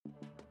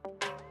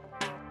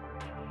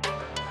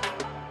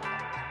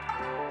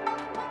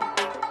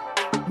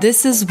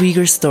This is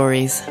Uyghur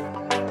Stories.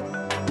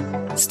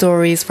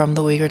 Stories from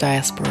the Uyghur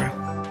diaspora.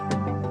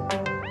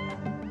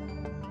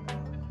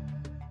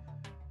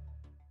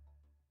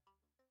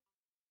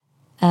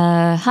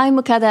 Hi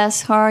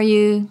Mukadas, how are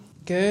you?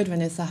 Good,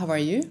 Vanessa, how are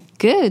you?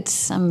 Good.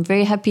 I'm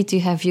very happy to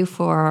have you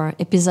for our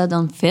episode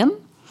on film.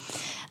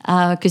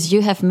 Because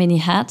you have many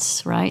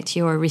hats, right?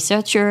 You're a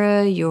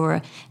researcher,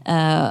 you're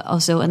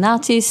also an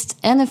artist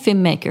and a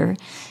filmmaker.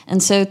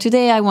 And so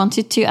today I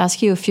wanted to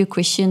ask you a few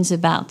questions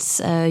about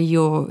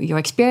your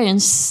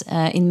experience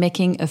in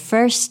making a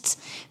first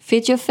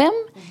feature film,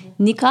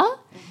 Nika.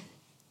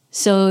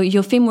 So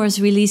your film was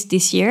released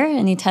this year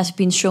and it has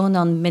been shown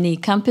on many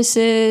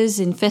campuses,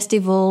 in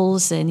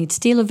festivals, and it's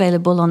still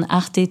available on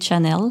Arte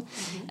channel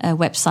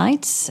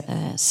websites.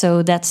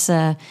 So that's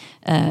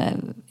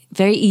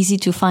very easy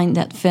to find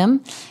that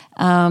film.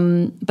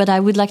 But I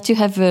would like to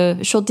have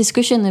a short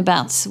discussion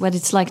about what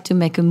it's like to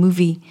make a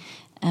movie.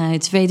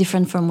 It's very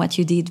different from what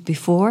you did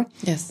before.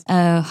 Yes.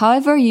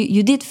 However,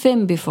 you did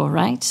film before,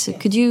 right? So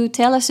could you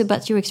tell us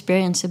about your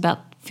experience about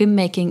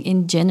filmmaking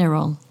in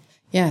general?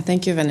 Yeah,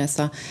 thank you,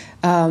 Vanessa.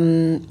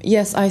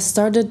 Yes, I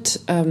started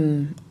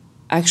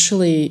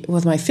actually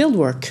with my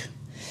fieldwork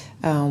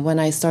when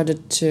I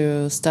started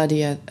to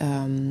study at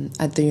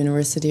the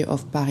University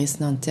of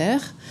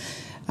Paris-Nanterre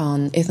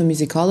on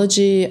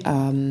ethnomusicology.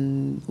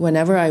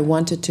 Whenever I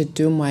wanted to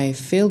do my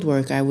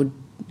fieldwork, I would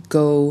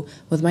go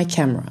with my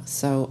camera.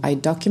 So I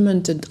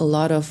documented a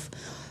lot of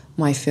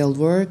my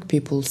fieldwork,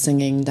 people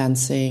singing,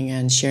 dancing,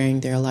 and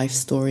sharing their life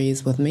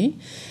stories with me.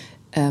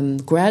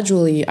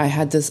 Gradually, I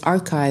had this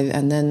archive,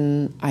 and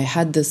then I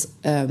had this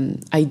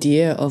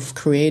idea of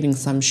creating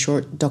some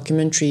short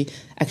documentary,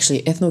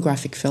 actually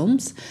ethnographic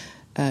films,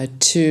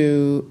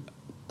 to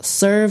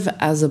serve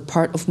as a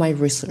part of my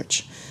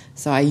research.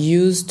 So I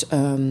used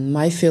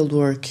my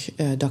fieldwork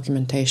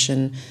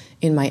documentation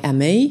in my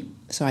MA.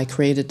 So I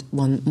created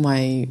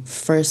my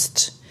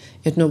first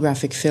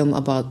ethnographic film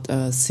about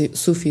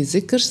Sufi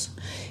zikrs.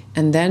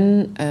 And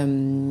then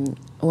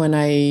when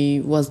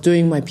I was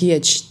doing my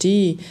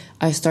PhD,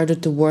 I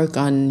started to work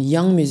on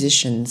young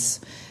musicians.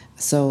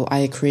 So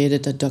I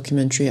created a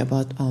documentary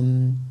about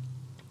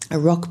a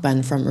rock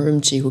band from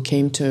Urumqi who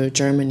came to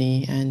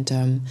Germany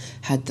and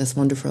had this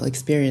wonderful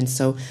experience.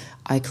 So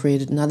I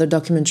created another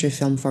documentary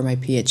film for my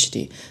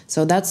PhD.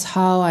 So that's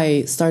how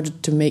I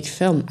started to make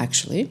film,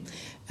 actually,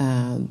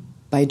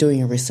 by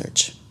doing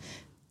research.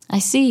 I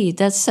see.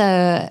 That's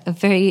a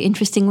very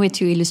interesting way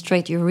to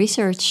illustrate your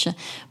research.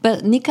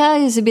 But Nika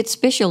is a bit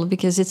special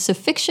because it's a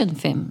fiction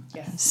film.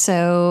 Yes.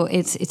 So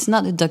it's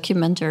not a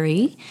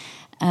documentary.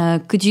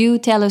 Could you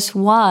tell us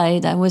why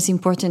that was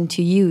important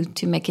to you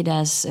to make it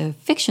as a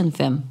fiction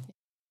film?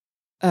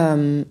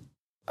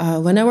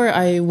 Whenever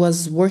I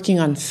was working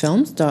on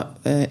films,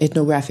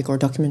 ethnographic or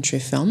documentary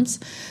films,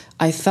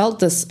 I felt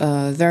this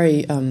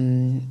very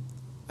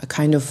a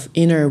kind of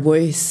inner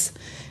voice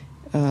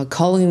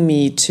calling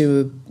me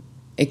to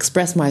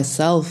express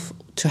myself,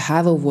 to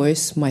have a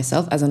voice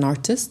myself as an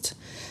artist.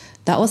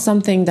 That was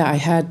something that I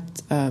had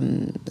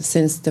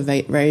since the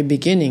very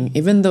beginning.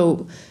 Even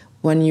though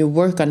when you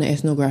work on an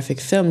ethnographic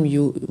film,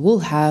 you will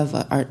have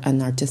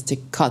an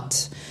artistic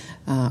cut,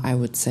 I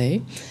would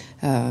say.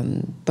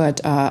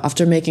 But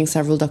after making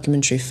several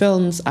documentary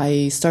films,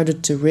 I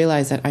started to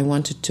realize that I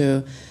wanted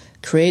to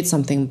create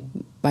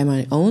something by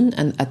my own.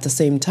 And at the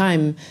same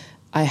time,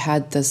 I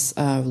had this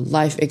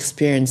life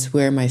experience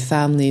where my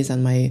families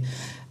and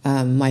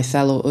my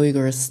fellow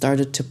Uyghurs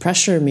started to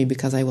pressure me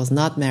because I was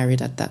not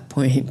married at that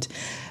point.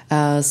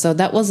 So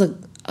that was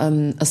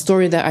a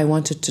story that I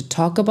wanted to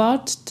talk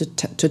about,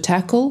 to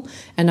tackle.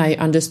 And I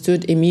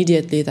understood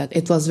immediately that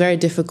it was very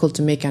difficult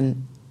to make a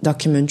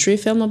documentary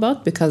film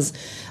about, because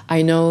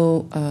I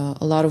know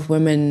a lot of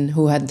women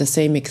who had the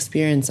same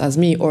experience as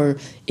me, or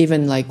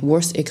even like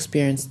worse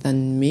experience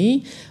than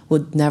me,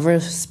 would never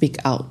speak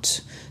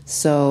out.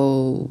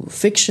 So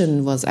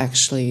fiction was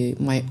actually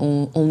my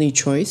only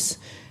choice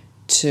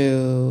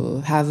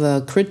to have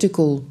a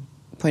critical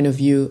point of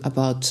view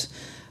about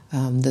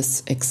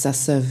this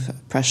excessive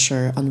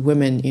pressure on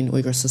women in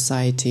Uyghur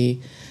society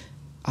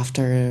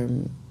after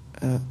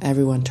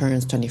everyone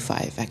turns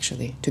 25,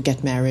 actually, to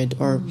get married.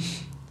 Or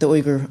the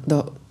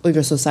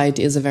Uyghur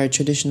society is a very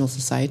traditional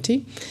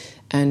society,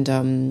 and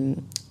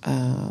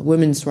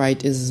women's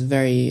right is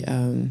very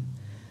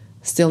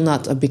still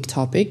not a big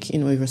topic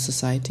in Uyghur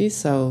society.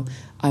 So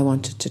I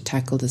wanted to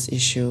tackle this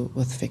issue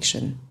with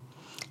fiction.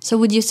 So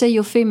would you say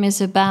your film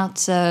is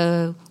about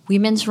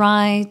women's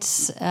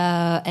rights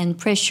and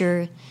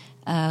pressure,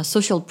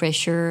 social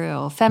pressure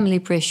or family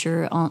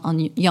pressure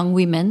on young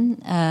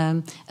women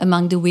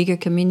among the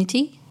Uyghur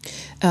community?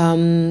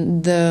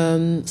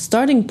 The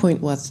starting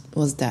point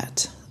was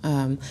that.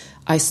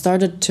 I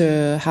started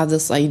to have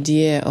this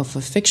idea of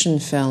a fiction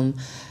film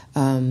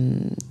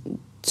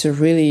to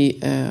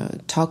really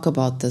talk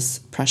about this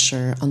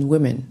pressure on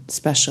women,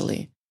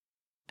 especially.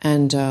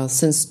 And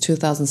since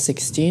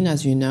 2016,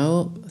 as you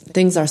know,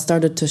 things are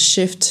started to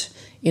shift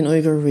in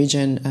Uyghur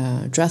region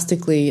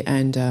drastically,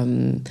 and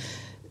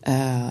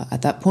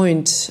At that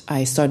point,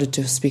 I started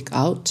to speak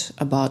out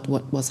about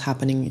what was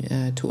happening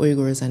to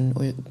Uyghurs and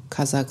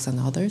Kazakhs and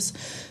others.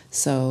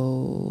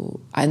 So,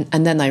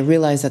 and then I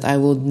realized that I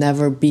would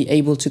never be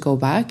able to go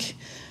back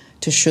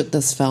to shoot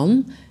this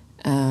film.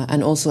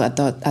 And also at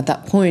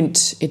that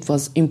point, it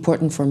was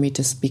important for me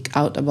to speak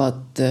out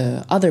about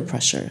the other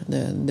pressure,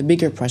 the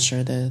bigger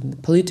pressure, the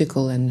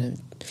political and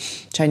the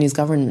Chinese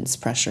government's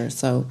pressure.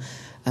 So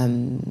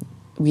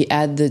we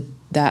added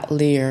that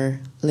layer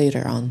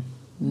later on,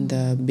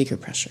 the bigger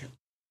pressure.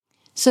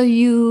 So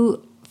your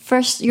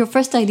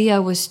first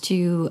idea was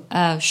to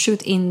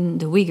shoot in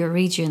the Uyghur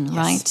region, yes.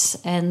 right?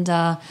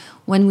 And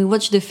when we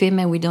watch the film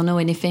and we don't know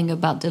anything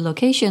about the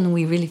location,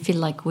 we really feel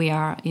like we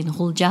are in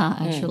Hulja,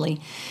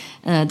 actually.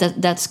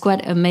 That's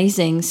quite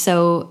amazing.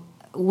 So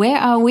where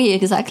are we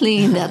exactly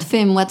in that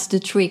film? What's the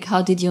trick?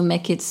 How did you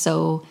make it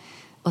so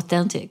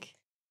authentic?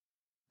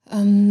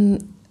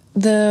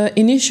 The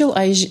initial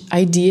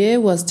idea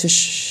was to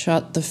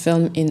shot the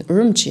film in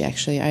Urumqi,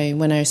 actually.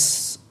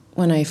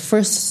 When I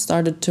first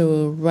started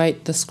to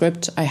write the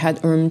script, I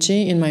had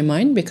Urumqi in my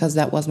mind because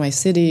that was my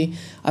city.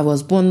 I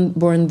was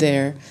born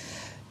there.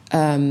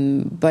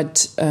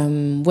 But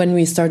when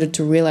we started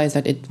to realize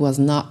that it was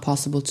not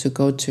possible to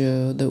go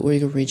to the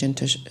Uyghur region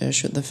to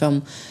shoot the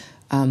film,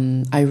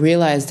 I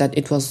realized that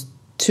it was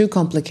too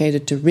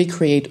complicated to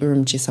recreate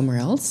Urumqi somewhere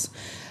else.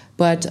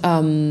 But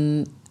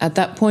at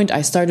that point,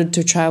 I started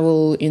to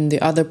travel in the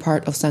other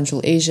part of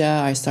Central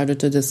Asia. I started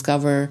to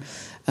discover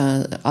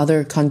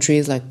other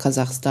countries like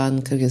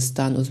Kazakhstan,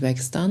 Kyrgyzstan,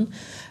 Uzbekistan.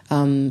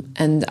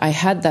 And I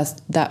had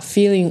that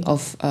feeling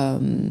of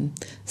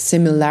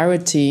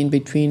similarity in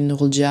between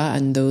Hulja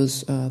and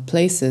those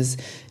places,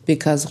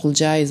 because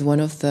Hulja is one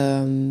of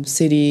the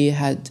city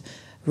had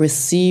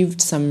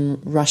received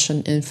some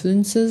Russian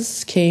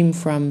influences, came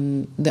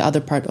from the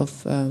other part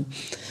of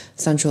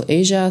Central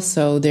Asia.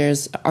 So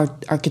there's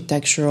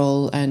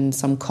architectural and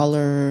some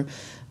color,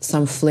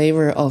 some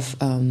flavor of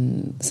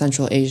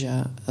Central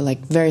Asia, like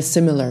very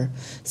similar.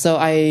 So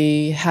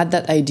I had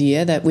that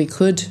idea that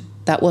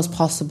that was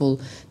possible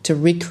to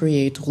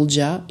recreate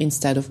Hulja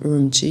instead of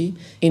Urumqi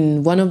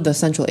in one of the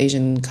Central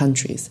Asian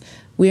countries.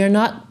 We are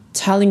not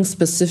telling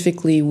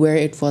specifically where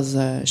it was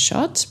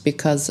shot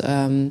because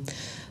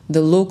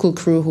the local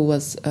crew who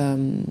was,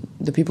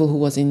 the people who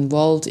was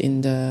involved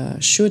in the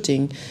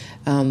shooting,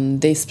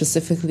 they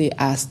specifically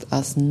asked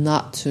us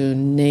not to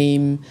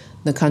name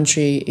the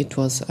country it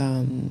was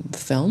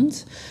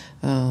filmed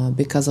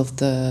because of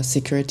the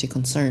security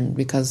concern.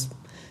 Because,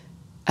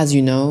 as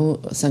you know,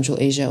 Central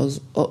Asia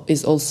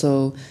is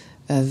also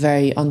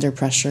very under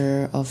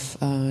pressure of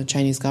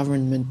Chinese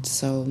government.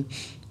 So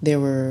they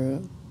were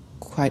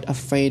quite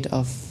afraid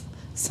of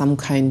some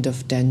kind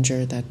of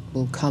danger that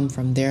will come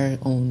from their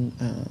own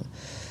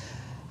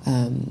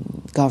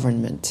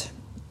government.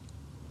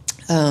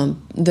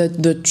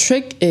 The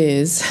trick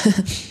is,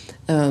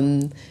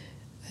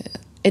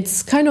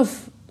 it's kind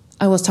of,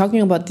 I was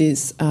talking about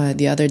this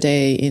the other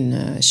day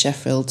in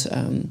Sheffield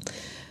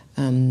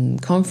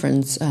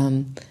conference,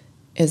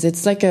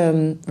 it's like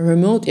a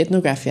remote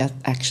ethnography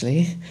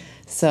actually.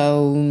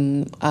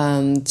 So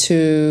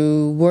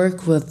to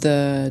work with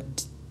the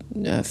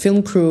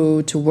film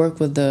crew, to work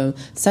with the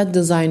set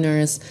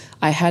designers,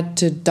 I had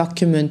to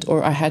document,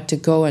 or I had to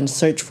go and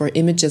search for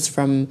images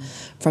from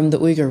the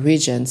Uyghur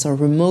region. So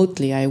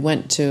remotely, I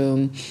went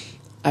on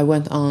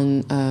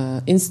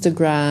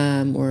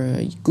Instagram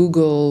or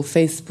Google,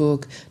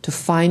 Facebook to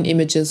find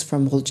images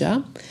from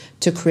Hulja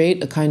to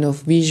create a kind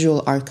of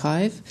visual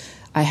archive.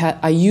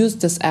 I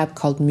used this app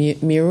called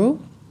Miro,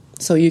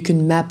 so you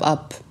can map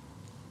up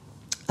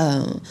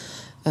a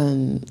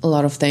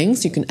lot of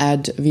things. You can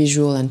add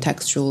visual and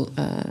textual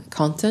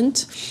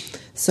content.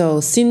 So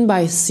scene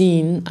by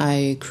scene,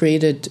 I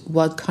created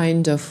what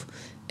kind of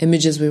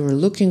images we were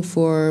looking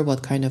for,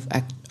 what kind of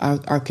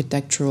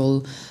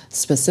architectural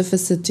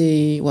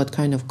specificity, what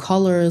kind of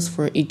colors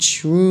for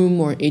each room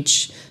or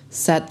each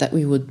set that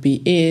we would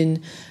be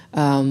in.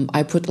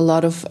 I put a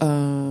lot of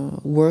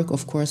work,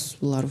 of course,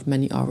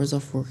 many hours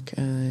of work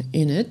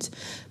in it.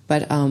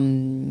 But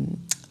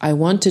I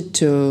wanted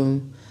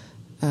to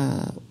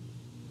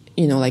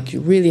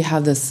really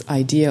have this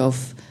idea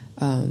of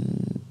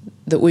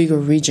the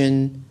Uyghur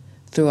region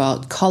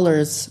throughout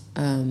colors,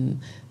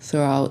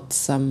 throughout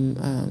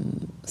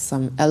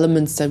some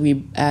elements that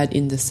we add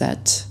in the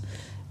set,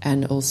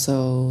 and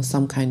also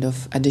some kind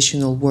of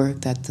additional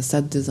work that the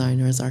set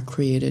designers are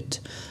created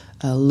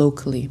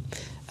locally.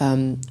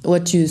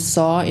 What you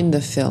saw in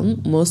the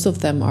film, most of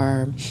them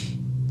are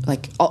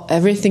like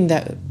everything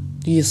that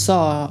you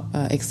saw,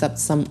 except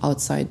some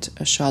outside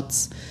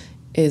shots,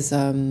 is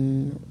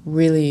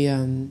really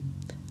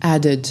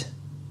added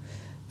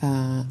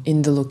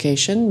in the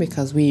location,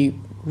 because we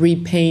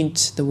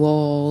repaint the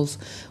walls,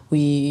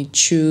 we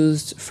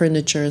choose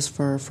furnitures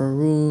for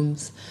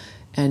rooms,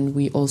 and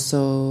we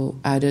also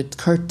added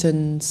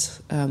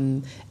curtains.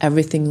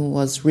 Everything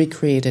was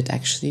recreated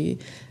actually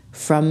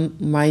from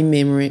my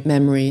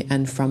memory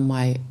and from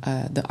my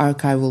the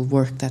archival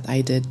work that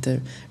I did,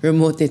 the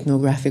remote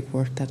ethnographic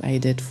work that I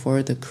did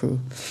for the crew.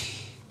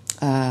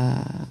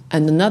 And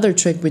another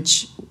trick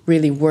which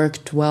really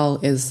worked well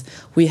is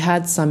we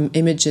had some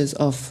images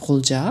of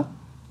Roja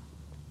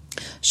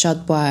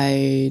shot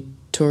by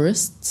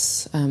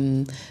tourists,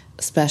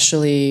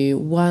 especially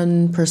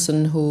one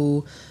person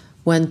who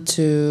went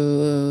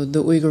to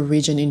the Uyghur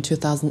region in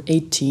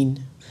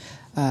 2018.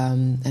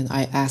 And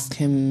I asked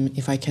him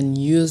if I can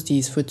use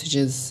these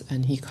footages,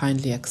 and he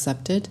kindly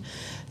accepted.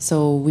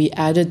 So we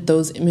added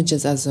those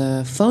images as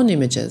phone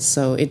images.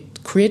 So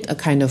it created a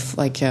kind of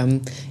like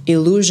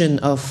illusion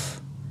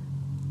of,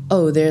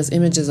 oh, there's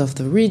images of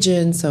the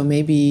region. So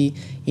maybe,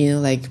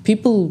 like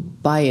people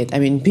buy it. I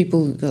mean,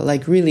 people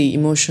like really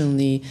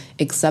emotionally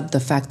accept the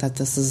fact that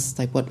this is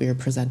like what we are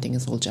presenting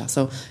as Olja.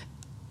 So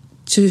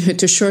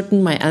to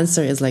shorten my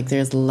answer is like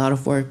there's a lot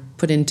of work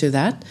put into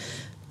that.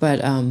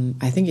 But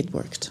I think it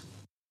worked.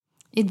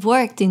 It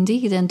worked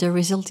indeed, and the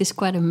result is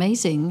quite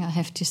amazing, I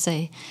have to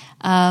say.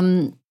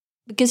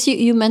 Because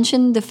you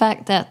mentioned the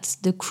fact that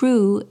the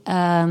crew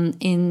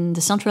in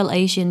the Central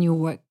Asian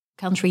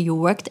country you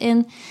worked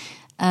in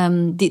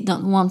did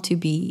not want to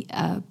be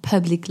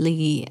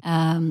publicly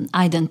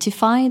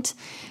identified.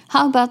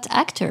 How about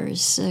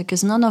actors?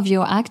 Because none of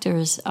your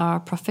actors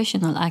are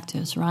professional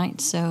actors, right?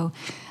 So,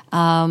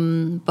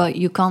 but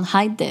you can't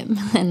hide them,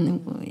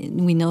 and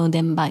we know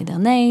them by their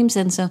names.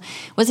 And so,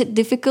 was it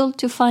difficult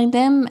to find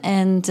them?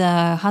 And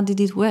how did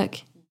it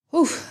work?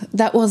 Oof,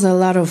 that was a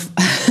lot of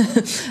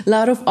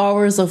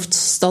hours of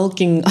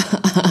stalking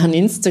on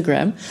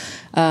Instagram,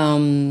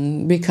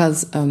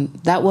 because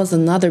that was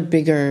another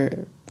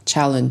bigger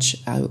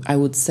challenge, I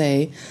would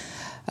say,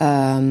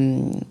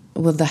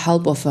 with the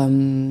help of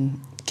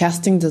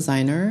casting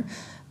designer.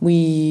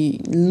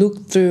 We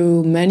looked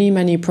through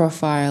many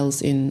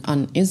profiles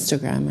on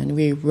Instagram, and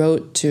we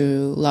wrote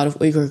to a lot of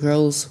Uyghur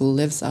girls who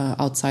lives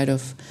outside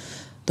of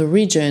the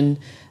region.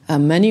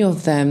 Many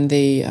of them,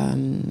 they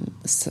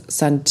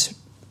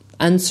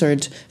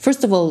answered.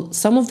 First of all,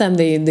 some of them,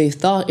 they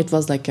thought it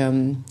was like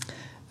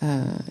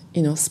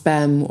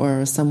spam,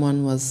 or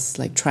someone was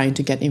like trying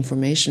to get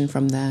information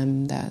from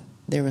them, that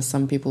there were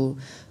some people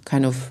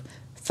kind of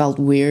felt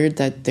weird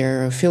that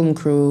they're a film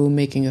crew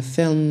making a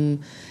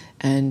film.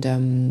 And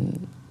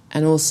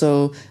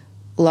also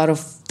a lot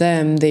of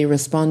them, they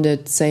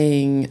responded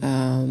saying,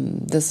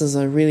 this is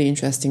a really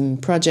interesting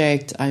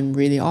project. I'm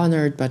really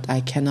honored, but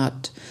I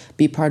cannot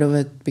be part of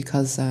it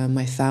because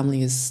my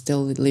family is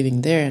still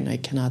living there and I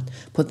cannot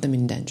put them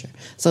in danger.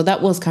 So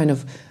that was kind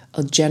of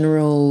a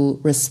general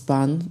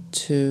response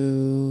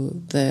to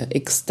the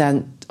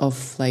extent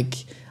of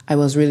like, I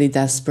was really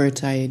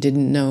desperate. I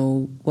didn't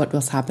know what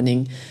was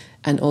happening.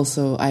 And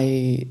also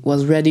I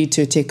was ready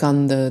to take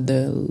on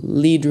the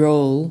lead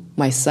role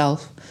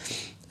myself,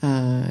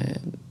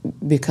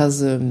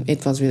 because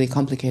it was really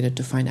complicated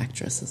to find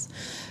actresses.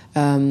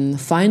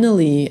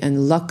 Finally,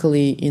 and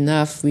luckily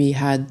enough, we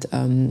had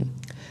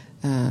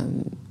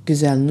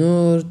Güzel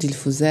Nur,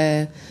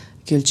 Dilfuze,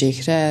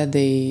 Gülcekre.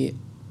 They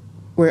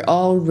were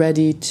all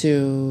ready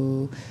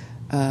to,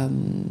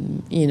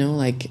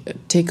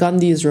 take on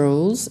these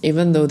roles,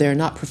 even though they're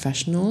not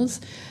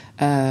professionals.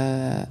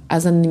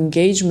 As an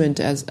engagement,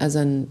 as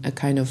a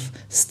kind of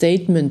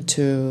statement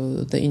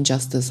to the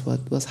injustice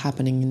what was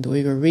happening in the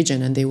Uyghur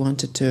region, and they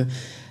wanted to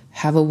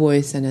have a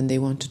voice, and then they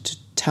wanted to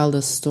tell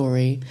the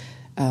story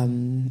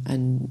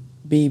and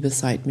be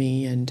beside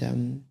me.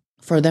 And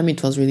for them,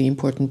 it was really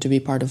important to be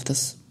part of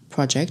this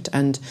project.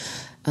 And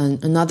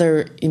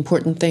another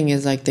important thing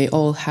is like they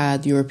all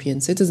had European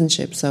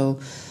citizenship, so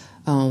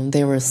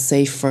they were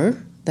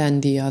safer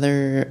than the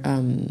other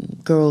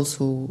girls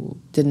who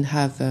didn't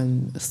have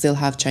still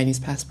have Chinese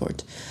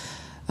passport.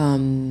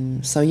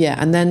 So yeah,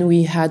 and then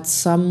we had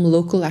some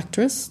local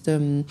actors.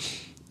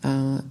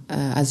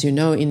 As you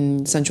know,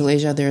 in Central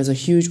Asia, there is a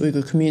huge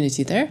Uyghur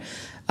community there.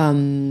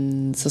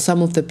 So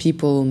some of the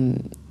people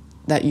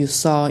that you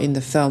saw in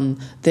the film,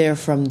 they're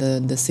from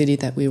the city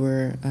that we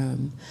were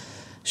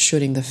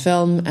shooting the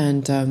film,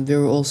 and we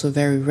were also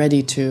very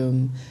ready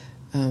to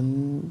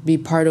be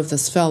part of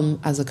this film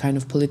as a kind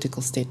of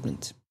political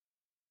statement.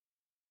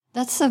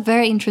 That's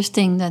very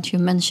interesting that you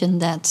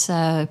mentioned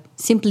that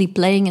simply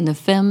playing in a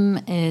film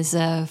is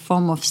a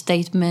form of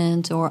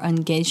statement or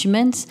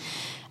engagement,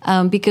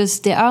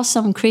 because there are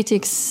some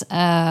critics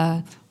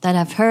that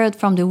I've heard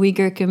from the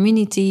Uyghur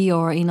community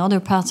or in other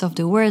parts of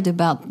the world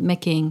about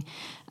making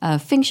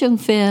fiction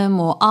film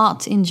or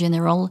art in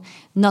general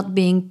not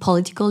being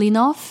political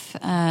enough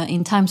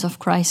in times of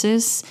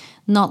crisis,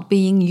 not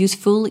being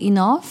useful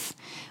enough.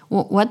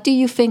 What do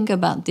you think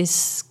about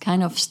this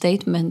kind of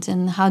statement,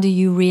 and how do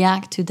you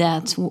react to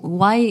that?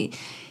 Why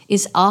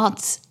is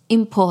art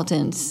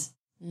important?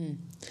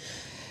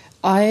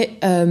 I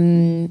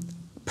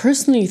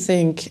personally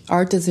think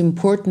art is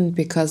important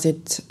because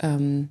it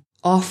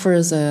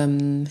offers a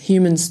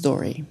human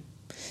story.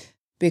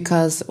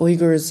 Because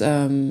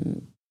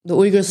the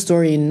Uyghur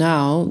story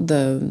now,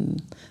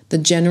 the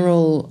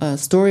general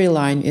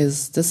storyline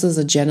is this is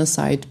a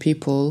genocide,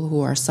 people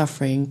who are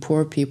suffering,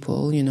 poor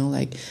people,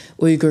 like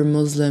Uyghur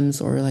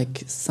Muslims or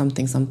like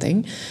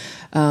something,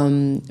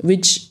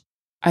 which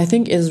I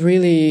think is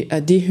really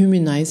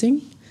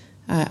dehumanizing.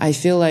 I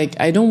feel like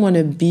I don't want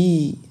to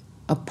be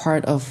a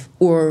part of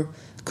or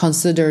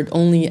considered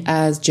only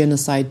as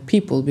genocide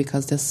people,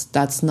 because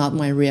that's not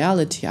my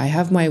reality. I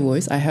have my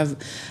voice. I have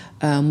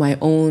my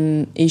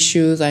own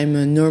issues. I'm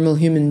a normal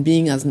human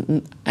being as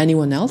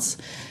anyone else.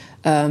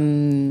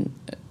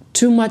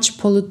 Too much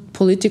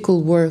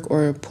political work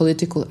or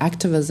political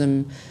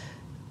activism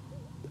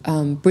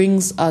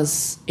brings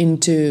us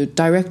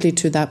directly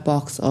to that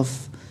box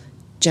of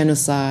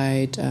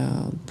genocide,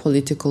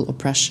 political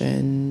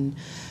oppression,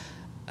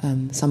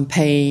 some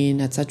pain,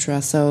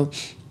 etc. So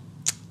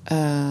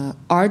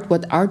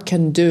what art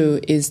can do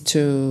is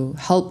to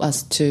help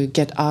us to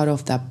get out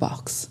of that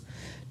box,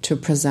 to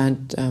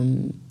present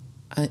an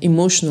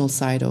emotional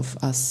side of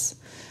us.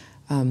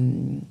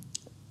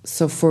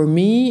 So for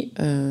me,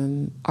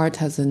 art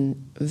has a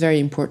very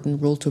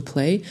important role to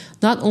play,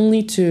 not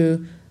only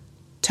to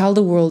tell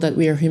the world that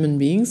we are human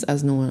beings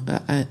as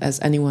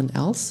anyone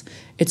else.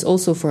 It's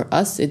also for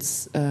us.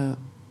 It's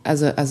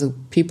as a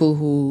people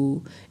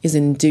who is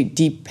in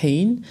deep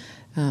pain.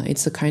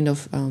 It's a kind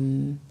of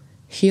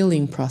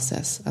healing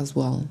process as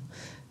well.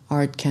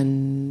 Art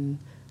can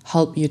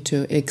help you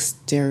to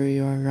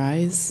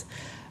exteriorize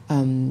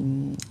a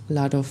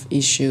lot of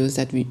issues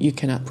that you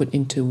cannot put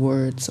into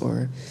words,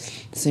 or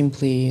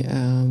simply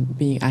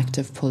being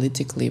active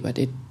politically. But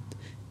it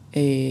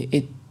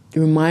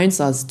reminds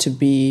us to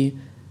be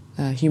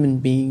human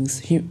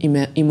beings,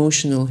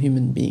 emotional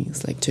human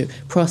beings, like to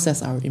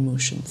process our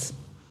emotions.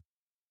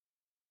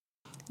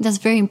 That's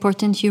very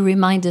important. You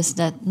remind us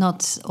that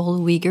not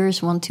all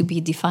Uyghurs want to be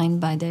defined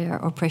by their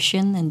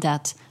oppression, and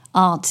that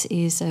art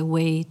is a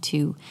way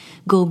to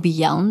go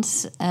beyond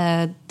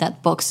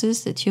that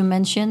boxes that you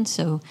mentioned.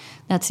 So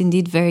that's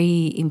indeed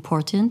very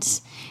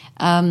important.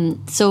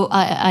 So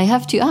I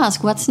have to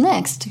ask, what's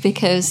next?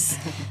 Because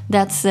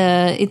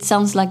it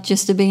sounds like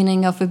just the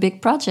beginning of a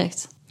big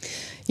project.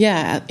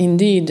 Yeah,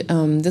 indeed.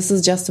 This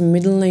is just a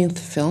middle-length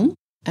film.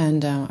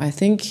 And I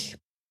think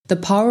the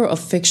power of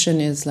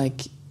fiction is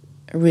like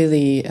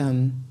really...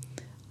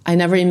 I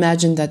never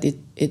imagined that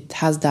it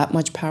has that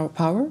much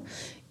power.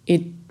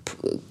 It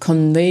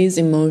conveys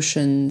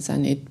emotions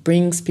and it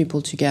brings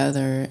people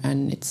together,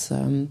 and it's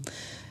a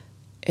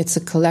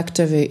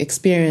collective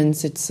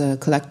experience. It's a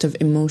collective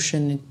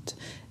emotion.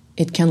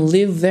 It can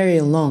live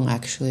very long.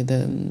 Actually,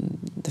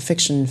 the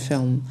fiction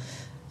film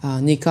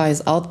Nika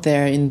is out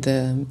there in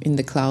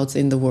the clouds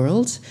in the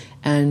world,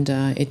 and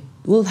it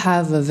will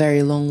have a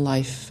very long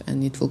life,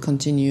 and it will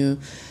continue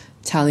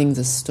telling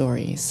the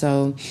story.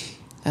 So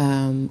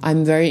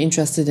I'm very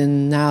interested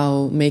in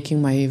now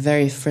making my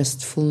very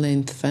first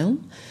full-length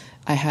film.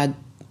 I had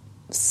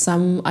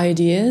some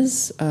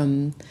ideas.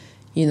 I'm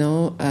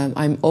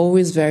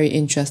always very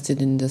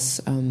interested in this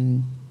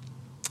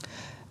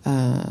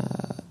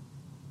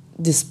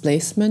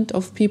displacement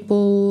of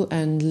people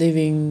and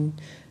living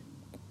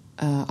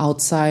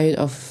outside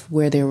of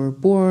where they were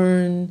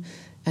born,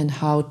 and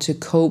how to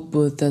cope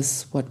with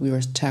this, what we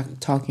were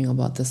talking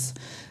about, this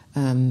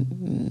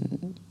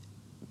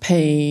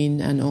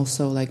pain, and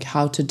also like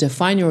how to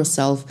define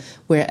yourself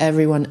where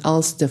everyone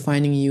else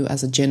defining you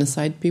as a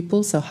genocide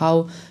people. So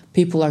how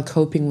people are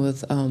coping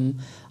with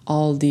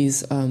all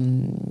these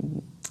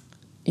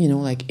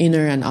like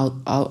inner and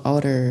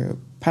outer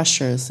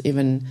pressures,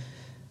 even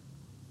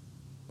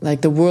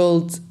like the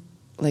world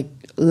like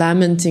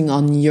lamenting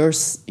on you,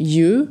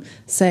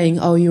 saying,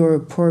 oh, you're a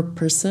poor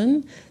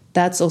person.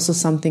 That's also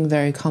something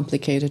very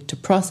complicated to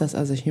process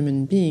as a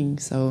human being.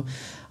 So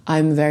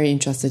I'm very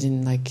interested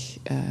in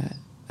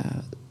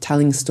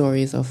telling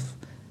stories of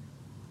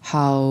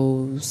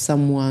how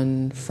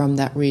someone from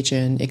that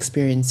region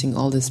experiencing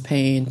all this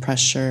pain,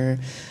 pressure,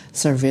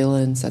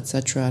 surveillance,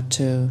 etc.,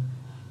 to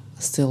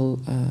still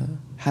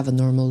have a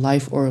normal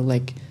life, or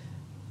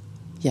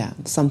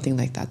something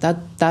like that.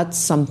 That's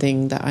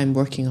something that I'm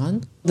working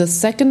on. The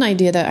second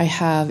idea that I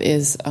have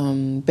is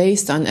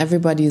based on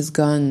Everybody's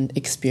Gone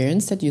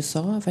experience that you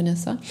saw,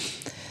 Vanessa.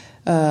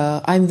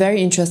 I'm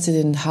very interested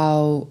in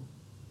how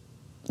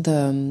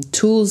the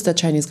tools that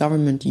Chinese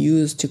government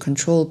use to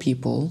control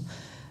people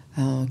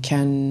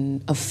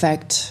can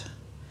affect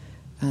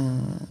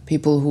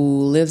people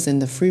who lives in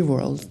the free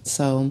world.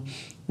 So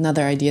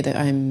another idea that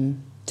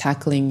I'm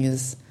tackling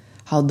is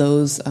how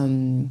those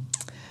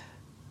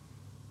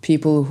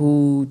people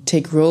who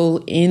take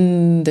role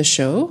in the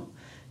show,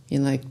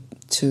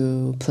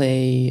 to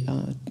play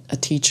a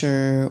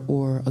teacher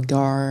or a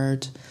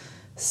guard.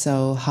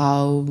 So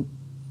how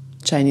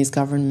Chinese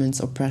government's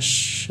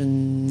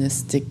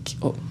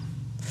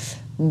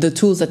the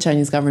tools that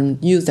Chinese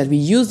government use that we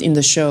used in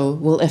the show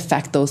will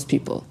affect those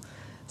people.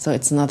 So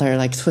it's another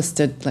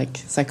twisted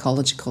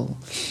psychological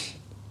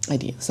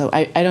idea. So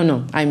I don't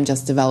know. I'm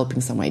just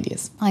developing some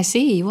ideas. I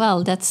see.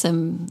 Well, that's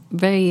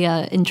very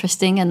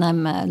interesting, and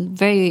I'm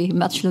very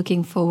much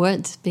looking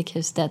forward,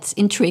 because that's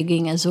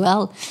intriguing as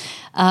well.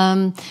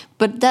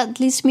 But that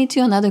leads me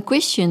to another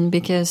question,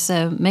 because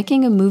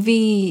making a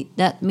movie,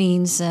 that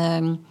means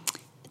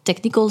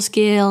technical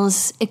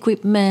skills,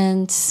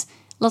 equipment,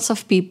 lots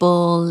of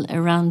people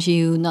around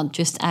you, not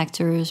just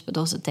actors, but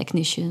also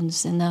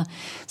technicians. And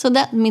so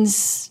that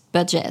means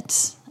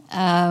budget.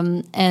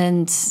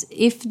 And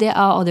if there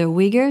are other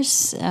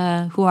Uyghurs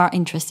who are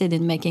interested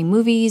in making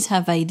movies,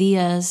 have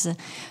ideas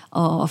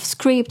of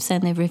scripts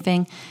and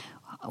everything,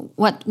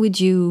 what would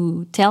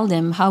you tell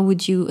them? How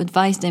would you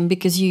advise them?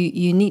 Because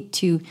you need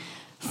to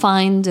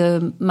find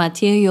the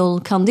material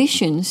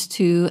conditions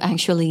to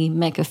actually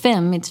make a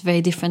film. It's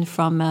very different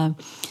from,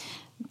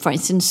 for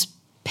instance,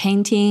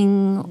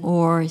 painting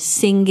or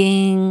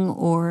singing,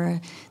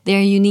 or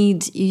there you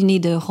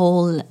need a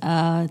whole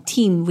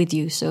team with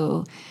you.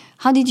 So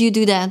how did you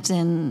do that,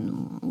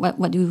 and what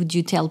would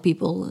you tell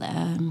people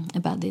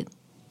about it?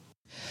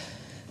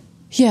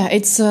 Yeah,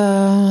 it's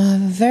a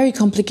very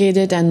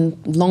complicated and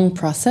long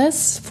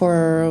process.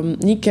 For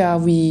Nika,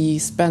 we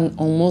spent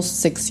almost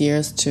 6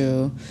 years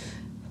to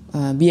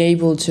be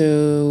able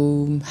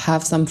to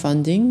have some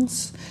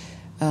fundings.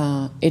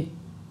 It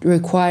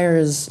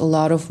requires a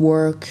lot of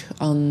work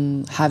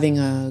on having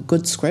a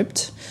good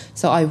script.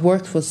 So I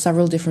worked with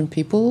several different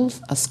people,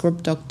 a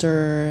script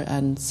doctor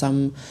and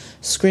some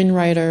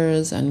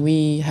screenwriters, and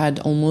we had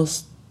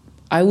almost,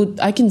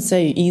 I can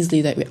say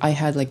easily that I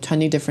had like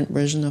 20 different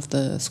versions of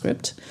the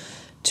script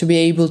to be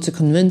able to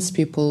convince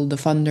people, the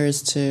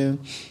funders, to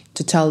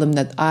tell them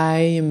that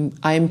I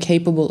am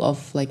capable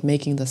of like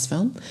making this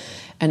film.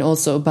 And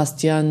also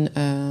Bastian,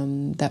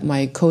 that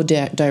my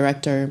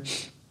co-director,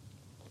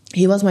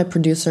 he was my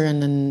producer,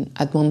 and then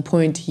at one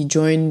point he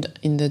joined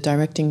in the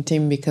directing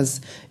team because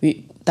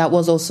that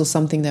was also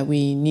something that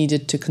we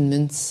needed to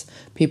convince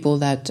people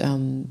that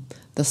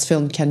this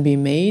film can be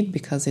made,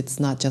 because it's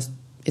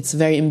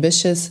very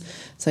ambitious,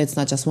 so it's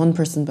not just one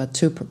person but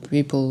two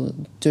people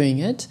doing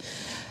it.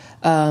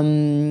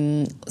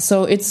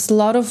 So it's a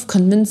lot of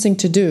convincing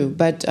to do,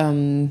 but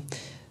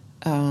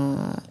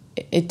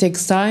it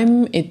takes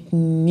time. It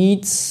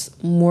needs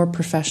more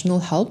professional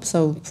help.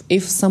 So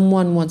if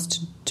someone wants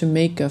to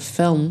make a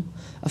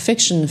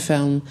fiction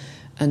film,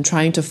 and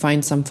trying to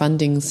find some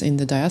fundings in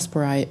the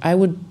diaspora, I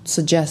would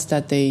suggest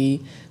that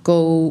they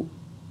go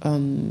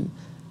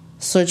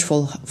search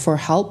for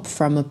help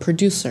from a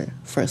producer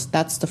first.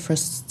 That's the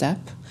first step.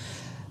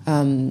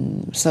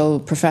 So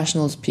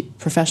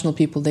professional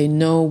people, they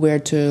know where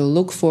to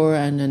look for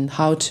and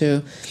how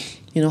to,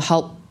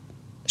 help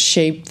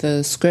shape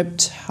the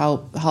script,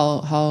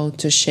 how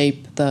to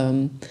shape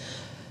the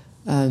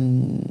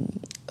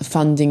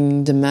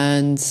funding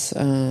demands,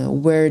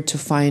 where to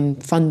find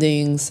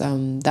fundings.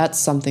 That's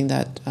something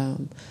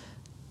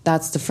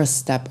that's the first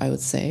step, I would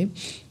say.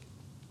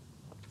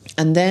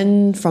 And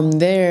then from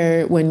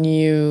there, when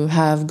you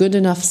have good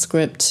enough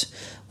script,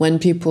 when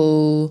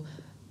people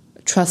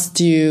trust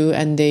you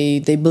and they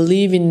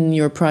believe in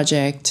your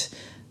project,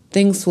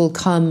 things will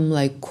come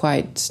like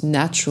quite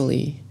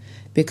naturally.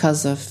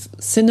 Because of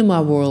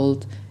cinema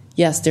world,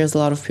 yes, there's a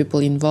lot of people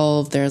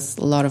involved, there's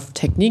a lot of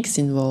techniques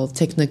involved,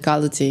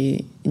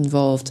 technicality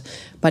involved,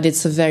 but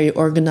it's a very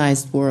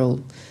organized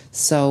world.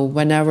 So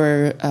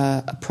whenever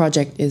a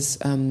project is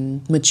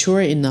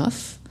mature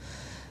enough,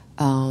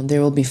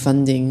 there will be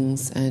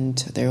fundings and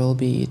there will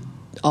be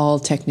all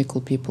technical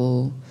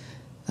people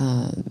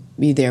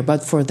be there.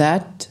 But for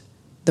that,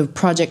 the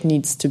project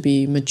needs to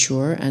be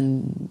mature,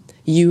 and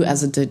you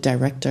as a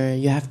director,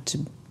 you have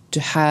to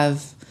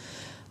have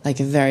like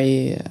a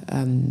very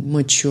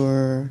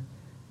mature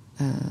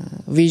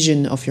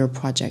vision of your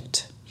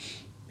project,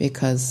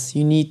 because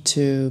you need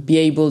to be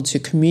able to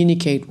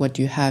communicate what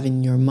you have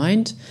in your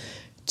mind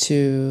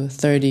to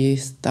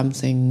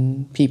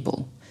 30-something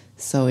people.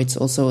 So it's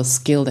also a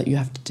skill that you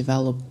have to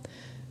develop.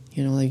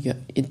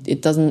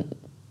 It doesn't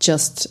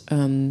just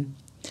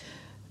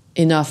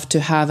enough to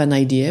have an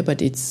idea,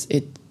 but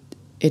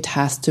it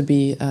has to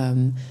be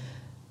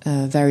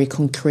very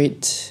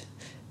concrete,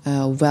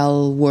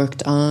 well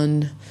worked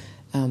on,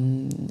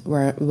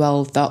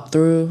 well thought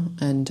through,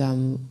 and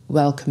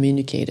well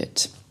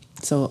communicated.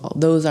 So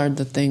those are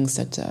the things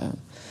that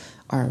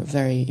are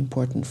very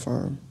important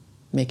for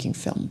making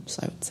films,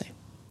 I would say.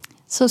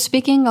 So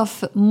speaking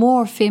of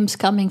more films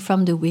coming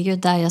from the Uyghur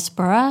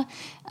diaspora,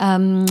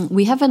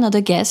 we have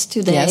another guest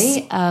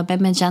today,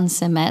 Mehmetjan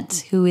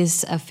Semet, who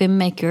is a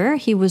filmmaker.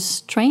 He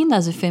was trained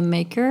as a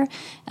filmmaker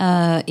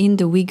in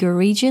the Uyghur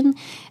region,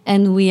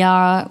 and we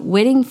are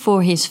waiting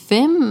for his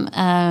film,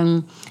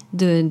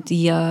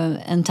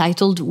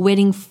 entitled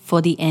Waiting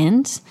for the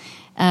End.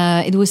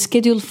 It was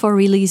scheduled for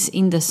release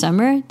in the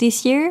summer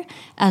this year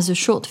as a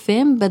short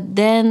film, but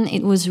then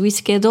it was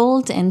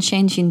rescheduled and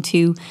changed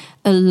into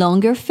a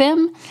longer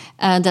film.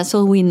 That's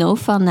all we know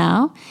for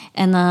now.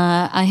 And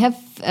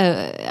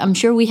I'm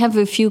sure we have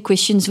a few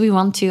questions we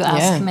want to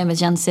ask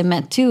Mehmetjan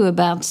Semet too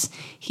about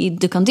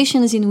the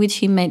conditions in which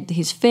he made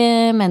his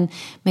film, and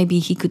maybe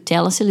he could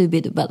tell us a little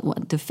bit about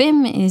what the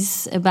film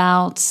is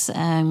about,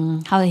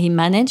 how he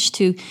managed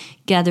to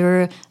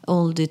gather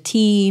all the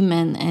team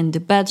and the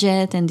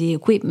budget and the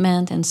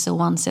equipment and so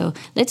on. So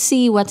let's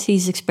see what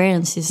his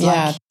experience is like.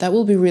 Yeah, that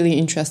will be really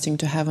interesting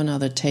to have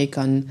another take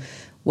on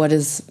what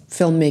is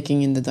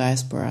filmmaking in the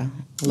diaspora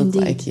look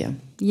like.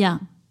 Yeah.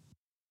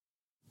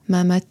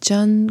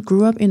 Mamatjan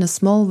grew up in a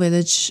small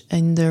village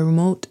in the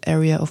remote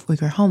area of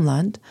Uyghur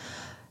homeland.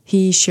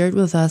 He shared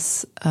with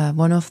us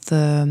one of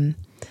the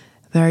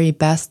very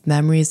best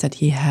memories that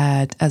he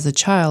had as a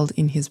child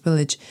in his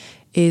village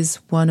is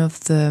one of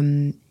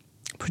the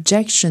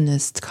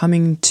projectionists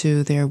coming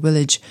to their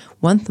village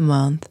once a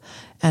month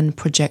and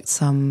project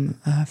some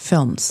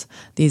films.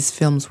 These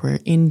films were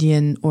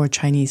Indian or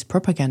Chinese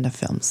propaganda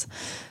films.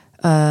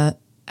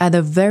 At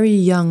a very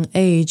young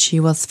age, he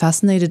was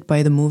fascinated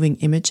by the moving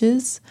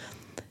images.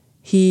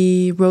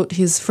 He wrote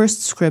his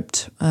first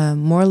script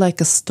more like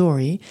a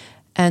story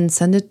and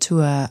sent it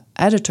to an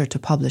editor to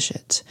publish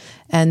it.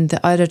 And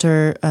the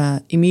editor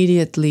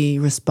immediately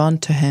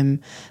responded to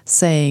him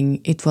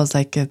saying it was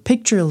like a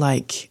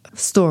picture-like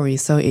story,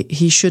 so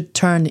he should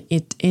turn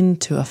it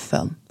into a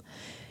film.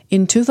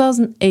 In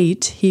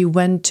 2008, he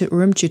went to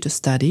Urumqi to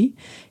study.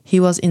 He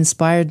was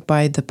inspired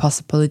by the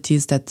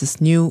possibilities that this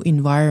new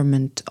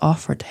environment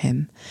offered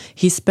him.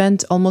 He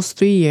spent almost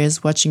 3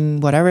 years watching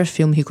whatever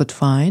film he could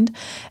find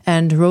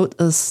and wrote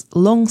a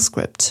long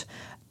script.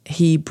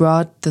 He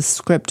brought the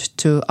script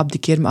to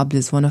Abdikerim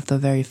Abliz, one of the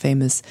very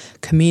famous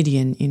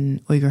comedian in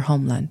Uyghur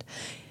homeland.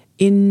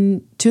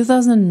 In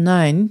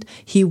 2009,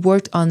 he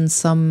worked on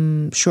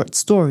some short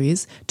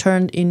stories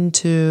turned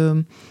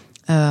into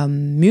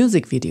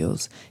music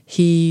videos.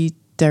 He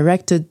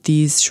directed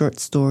these short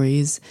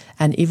stories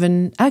and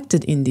even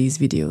acted in these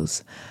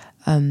videos.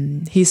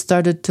 He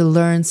started to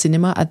learn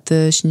cinema at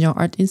the Xinjiang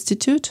Art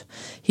Institute.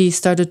 He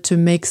started to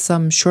make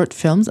some short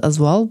films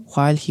as well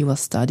while he was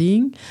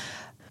studying.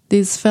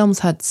 These films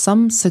had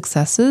some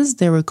successes.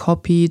 They were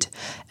copied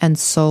and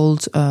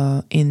sold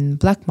in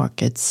black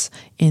markets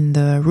in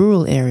the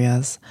rural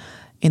areas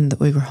in the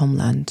Uyghur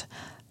homeland.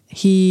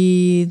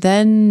 He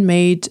then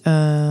made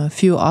a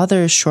few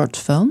other short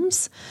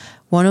films.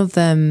 One of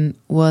them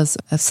was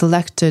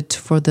selected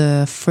for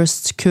the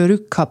first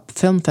Körük Cup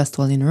Film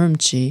Festival in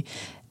Urumqi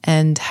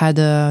and had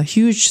a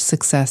huge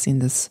success in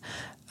this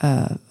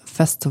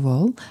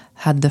festival,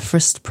 had the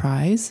first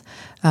prize.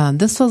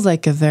 This was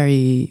like a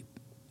very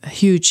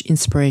huge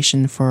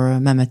inspiration for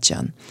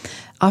Mehmetcan.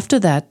 After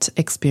that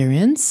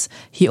experience,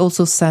 he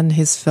also sent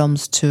his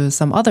films to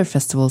some other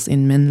festivals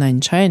in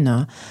mainland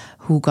China,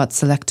 who got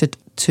selected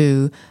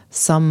to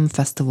some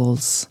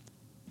festivals.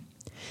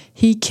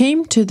 He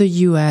came to the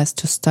US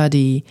to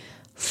study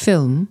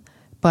film,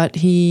 but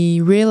he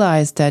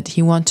realized that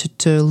he wanted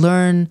to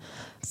learn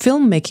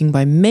filmmaking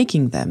by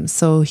making them.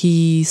 So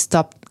he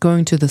stopped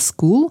going to the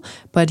school,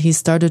 but he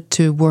started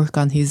to work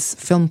on his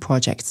film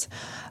projects.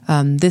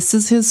 This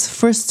is his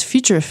first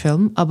feature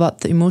film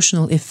about the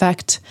emotional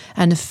effect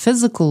and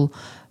physical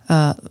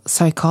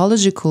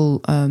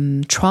psychological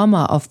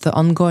trauma of the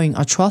ongoing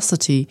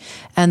atrocity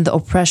and the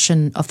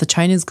oppression of the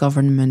Chinese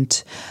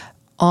government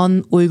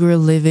on Uyghur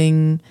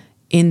living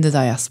in the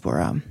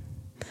diaspora.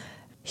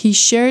 He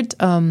shared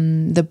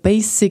the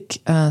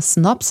basic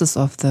synopsis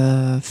of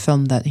the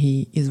film that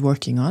he is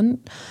working on.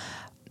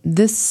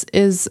 This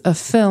is a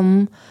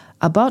film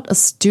about a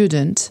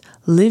student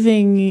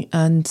living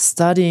and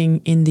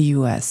studying in the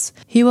US.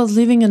 He was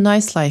living a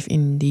nice life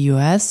in the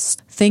US,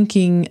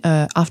 thinking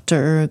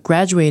after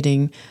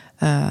graduating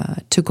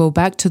to go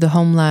back to the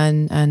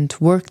homeland and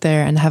work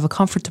there and have a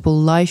comfortable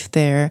life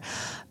there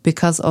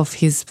because of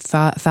his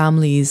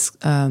family's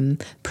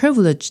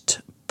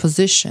privileged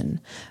position.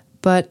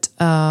 But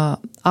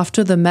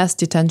after the mass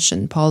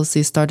detention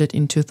policy started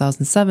in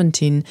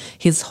 2017,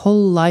 his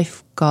whole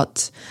life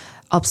got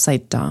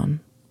upside down,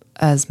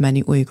 as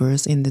many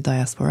Uyghurs in the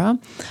diaspora.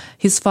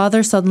 His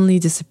father suddenly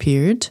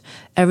disappeared.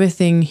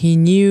 Everything he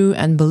knew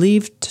and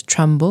believed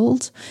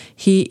trembled.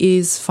 He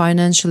is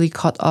financially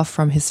cut off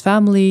from his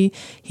family.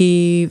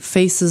 He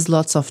faces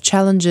lots of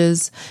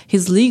challenges.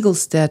 His legal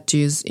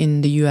status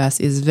in the US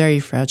is very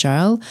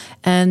fragile,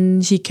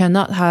 and he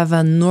cannot have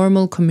a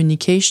normal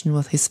communication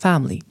with his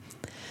family.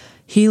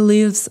 He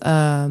lives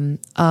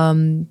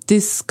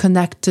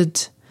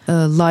disconnected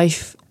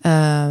life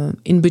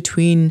in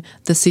between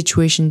the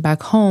situation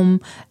back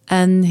home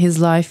and his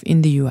life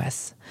in the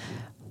US.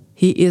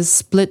 He is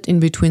split in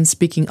between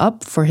speaking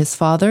up for his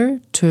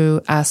father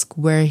to ask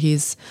where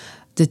he's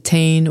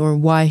detained or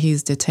why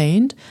he's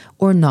detained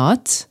or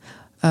not,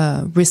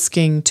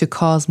 risking to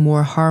cause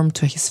more harm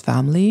to his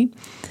family,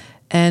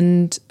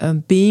 and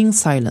being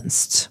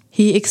silenced.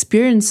 He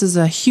experiences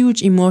a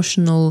huge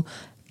emotional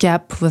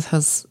gap with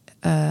his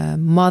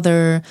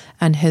mother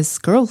and his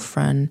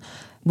girlfriend,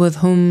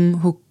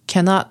 who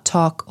cannot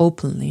talk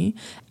openly,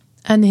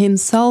 and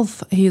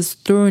himself, he is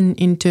thrown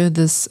into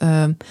this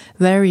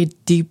very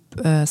deep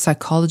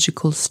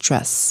psychological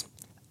stress.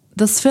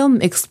 This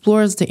film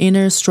explores the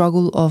inner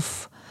struggle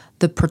of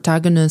the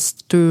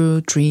protagonist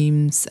through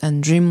dreams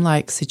and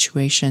dreamlike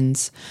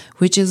situations,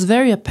 which is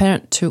very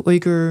apparent to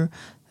Uyghur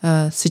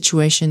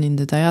situation in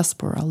the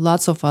diaspora.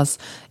 Lots of us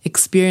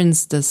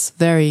experience this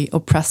very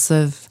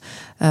oppressive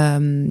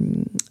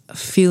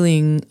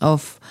feeling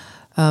of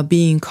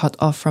being cut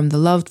off from the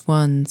loved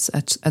ones,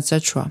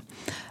 etc.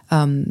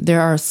 There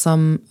are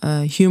some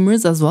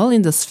humors as well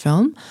in this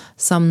film,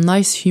 some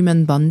nice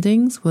human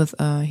bondings with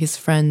his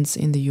friends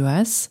in the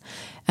US,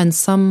 and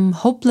some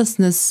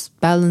hopelessness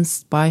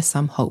balanced by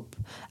some hope,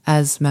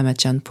 as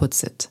Mehmetcan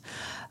puts it.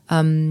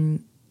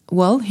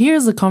 Well,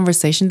 here's a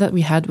conversation that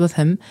we had with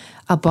him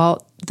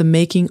about the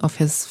making of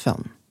his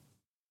film.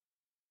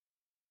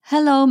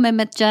 Hello,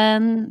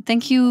 Mehmetcan.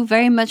 Thank you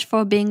very much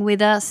for being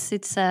with us.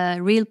 It's a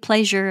real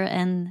pleasure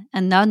and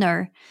an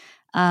honor.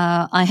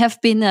 I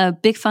have been a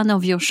big fan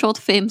of your short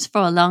films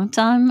for a long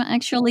time,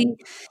 actually.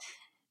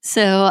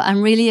 So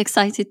I'm really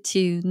excited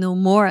to know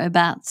more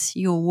about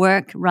your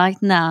work right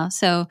now.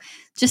 So,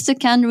 just a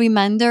kind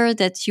reminder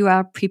that you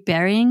are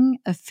preparing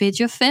a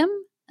feature film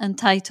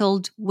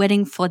entitled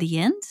Waiting for the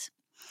End,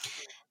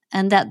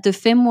 and that the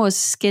film was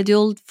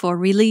scheduled for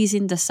release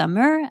in the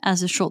summer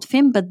as a short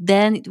film, but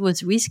then it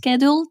was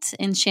rescheduled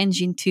and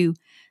changed into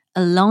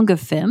a longer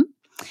film.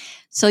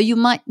 So you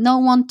might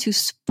not want to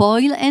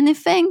spoil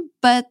anything,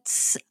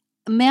 but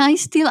may I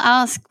still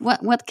ask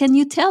what can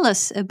you tell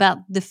us about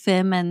the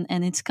film and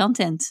its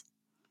content?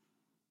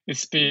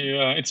 It's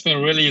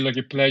been really like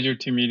a pleasure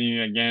to meeting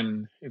you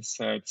again. It's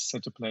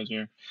such a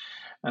pleasure,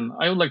 and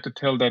I would like to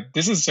tell that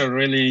this is a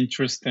really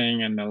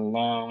interesting and a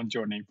long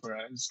journey for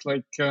us.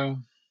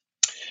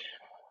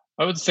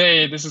 I would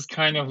say this is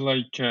kind of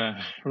like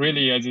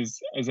really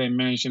as I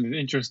mentioned, it's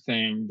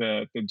interesting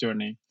the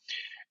journey.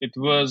 It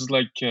was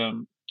like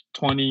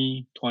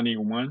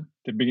 2021,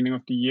 the beginning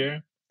of the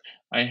year.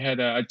 I had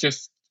I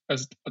just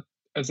as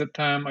the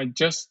time I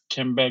just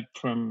came back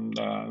from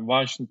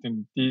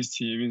Washington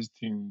D.C.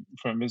 visiting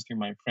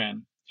my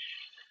friend,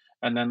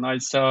 and then I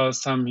saw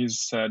some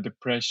his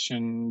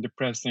depressing,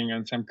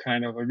 and some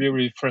kind of a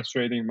very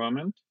frustrating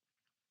moment.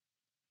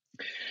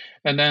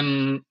 And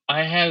then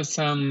I had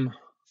some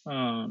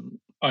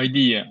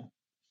idea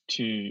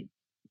to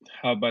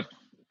how about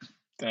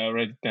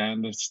write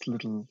down this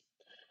little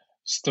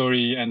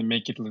story and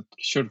make it a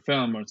short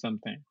film or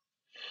something.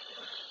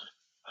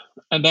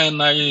 And then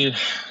I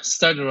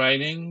started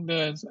writing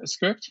the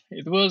script.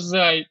 It was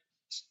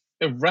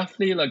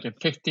roughly like a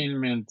 15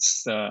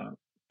 minutes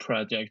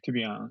project, to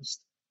be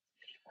honest.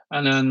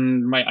 And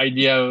then my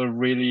idea was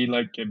really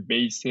like a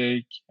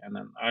basic, and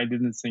then I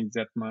didn't think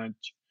that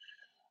much.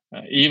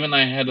 Even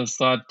I had a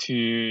thought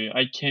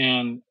I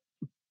can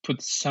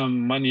put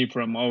some money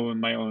from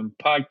my own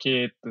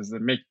pocket to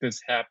make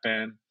this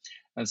happen,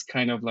 as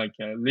kind of like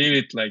leave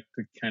it like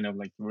the kind of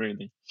like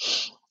really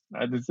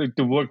this is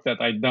the work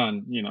that I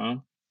done.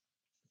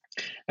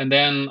 And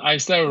then I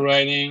started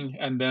writing,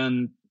 and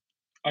then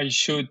I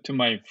showed to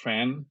my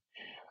friend,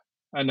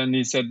 and then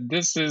he said,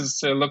 "This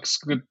is looks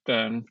good.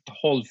 The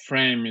whole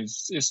frame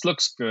is it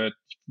looks good.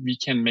 We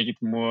can make it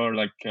more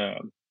like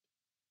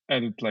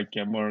edit like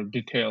more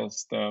detailed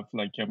stuff,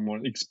 like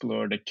more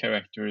explore the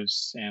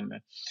characters and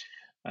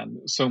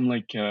some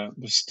like the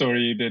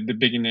story, the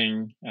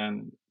beginning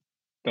and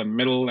the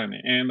middle and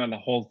the end and the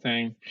whole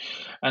thing."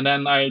 And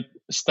then I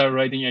start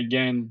writing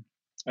again,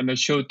 and I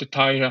showed to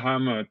Tahir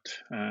Hamid,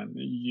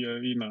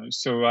 and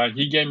so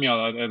he gave me a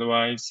lot of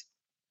advice,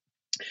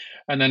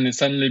 and then it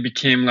suddenly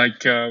became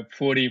like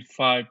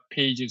 45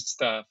 pages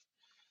stuff.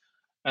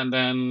 And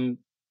then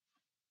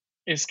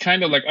it's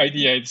kind of like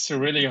idea. It's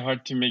really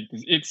hard to make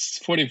this. It's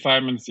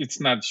 45 minutes. It's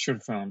not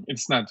short film.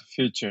 It's not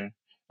feature,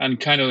 and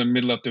kind of the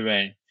middle of the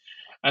way.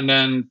 And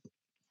then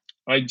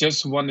I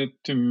just wanted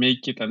to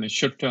make it on a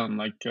short film,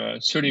 like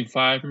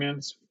 35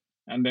 minutes,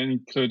 and then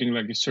including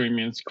like a 30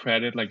 minutes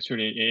credit, like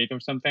 38 or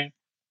something.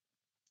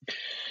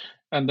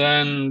 And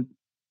then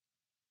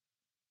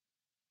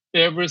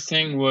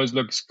everything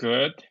looks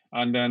good,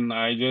 and then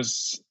I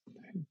just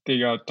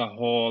dig out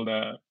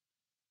the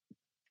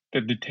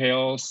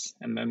details,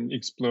 and then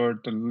explore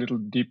a little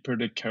deeper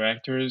the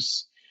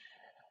characters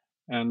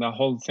and the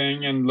whole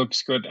thing, and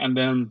looks good. And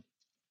then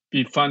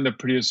we found a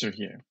producer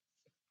here.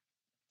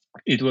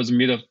 It was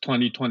mid of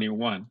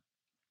 2021,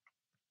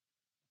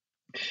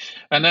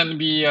 and then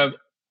we at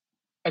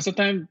the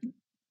time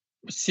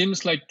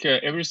seems like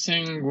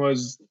everything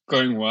was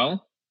going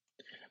well,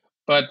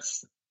 but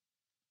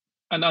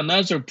and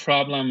another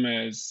problem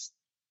is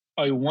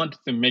I wanted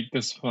to make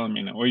this film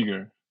in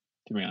Uyghur,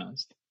 to be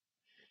honest.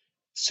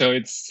 So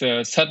it's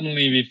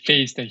suddenly we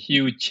faced a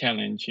huge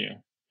challenge here.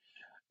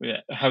 We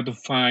have to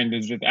find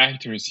the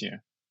actors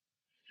here.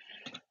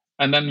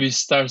 And then we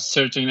start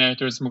searching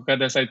actors.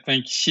 Mukaddes, I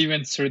think she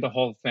went through the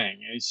whole thing.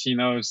 She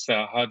knows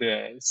how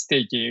the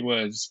stake it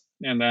was.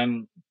 And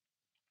then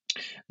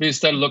we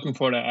start looking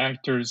for the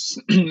actors,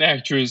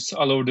 actors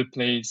all over the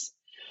place.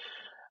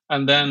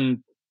 And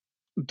then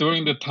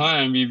during the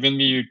time when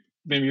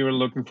we were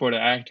looking for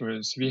the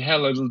actors, we had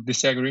a little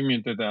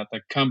disagreement with that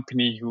the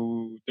company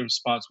who the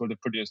responsible to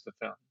produce the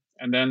film.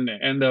 And then the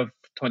end of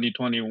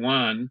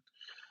 2021,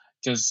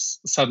 just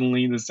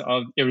suddenly this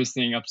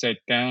everything upside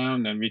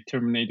down, and we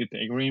terminated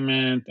the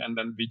agreement, and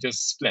then we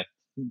just split,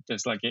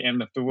 just like the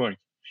end of the work,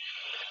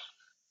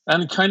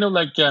 and kind of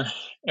like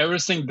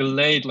everything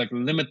delayed, like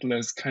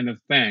limitless kind of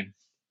thing.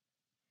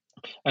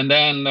 And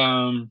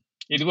then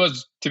it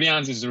was, to be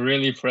honest, it's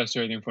really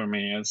frustrating for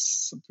me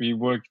as we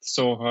worked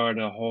so hard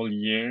a whole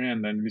year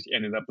and then we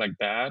ended up like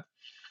that.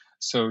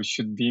 So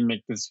should we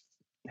make this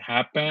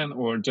happen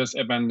or just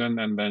abandon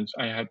and then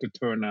I had to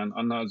turn on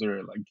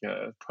another like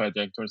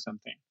project or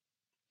something?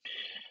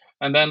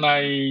 And then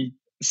I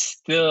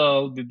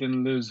still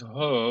didn't lose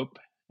hope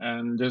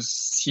and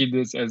just see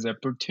this as an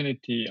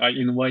opportunity. I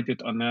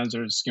invited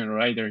another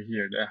screenwriter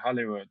here at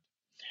Hollywood.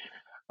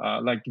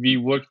 Like we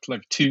worked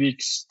like 2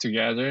 weeks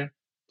together,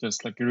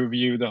 just like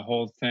review the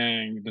whole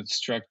thing, the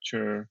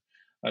structure,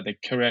 the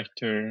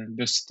character,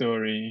 the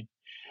story,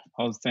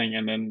 whole thing,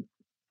 and then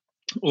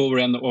over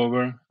and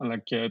over,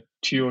 like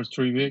 2 or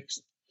 3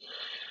 weeks.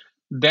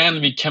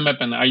 Then we came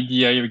up an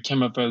idea. We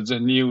came up with a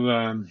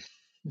new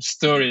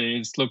story.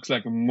 It looks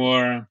like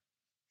more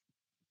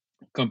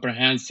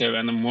comprehensive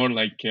and more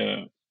like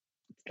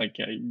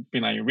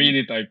when I read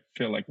it, I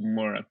feel like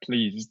more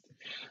pleased.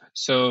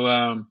 So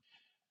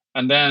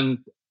and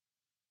then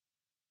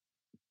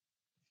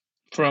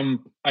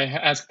I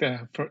asked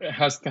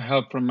the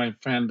help from my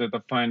friend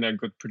to find a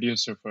good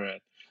producer for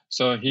it.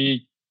 So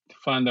he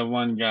found a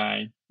one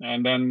guy,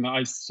 and then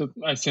I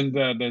sent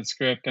the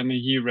script, and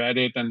he read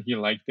it and he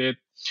liked it.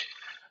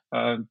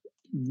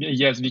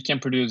 Yes, we can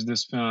produce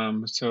this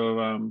film.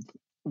 So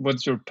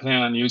what's your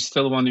plan? You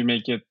still want to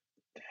make it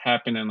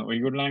happen in the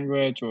Uyghur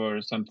language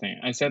or something?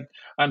 I said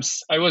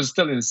I was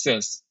still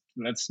insist.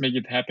 Let's make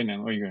it happen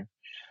in Uyghur.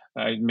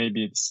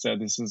 Maybe it's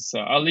this is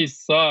at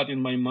least thought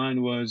in my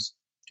mind was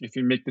if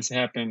we make this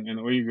happen in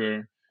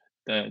Uyghur,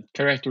 the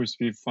characters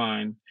will be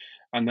fine,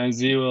 and then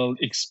they will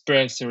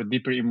express a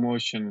deeper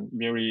emotion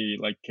very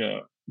like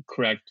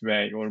correct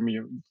way or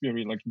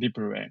very like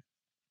deeper way.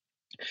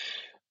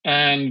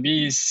 And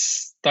we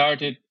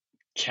started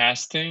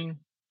casting.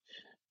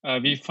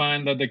 We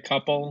find that the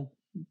couple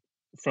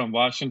from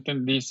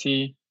Washington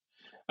D.C.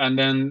 and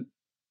then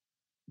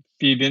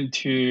we went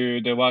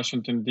to the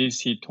Washington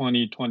D.C.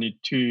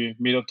 2022,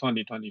 middle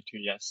 2022,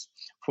 yes,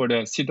 for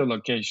the city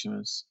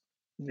locations.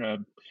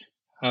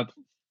 Help,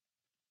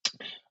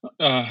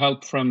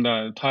 help from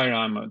the Tyre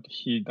Ahmed.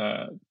 He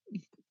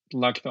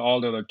locked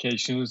all the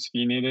locations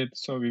we needed,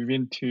 so we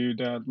went to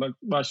the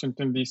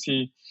Washington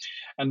D.C.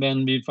 and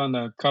then we found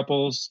the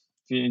couples.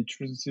 It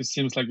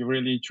seems like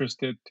really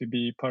interested to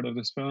be part of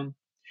this film,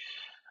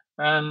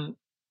 and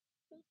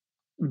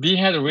we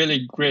had a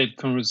really great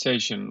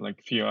conversation,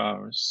 like few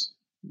hours.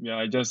 Yeah,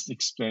 I just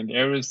explained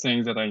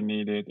everything that I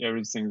needed,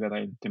 everything that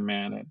I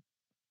demanded,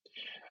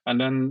 and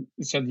then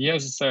he said,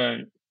 "Yes,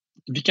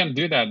 we can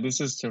do that.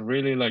 This is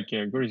really like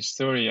a great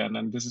story, and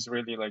then this is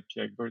really like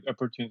a great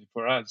opportunity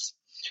for us."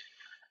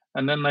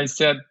 And then I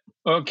said,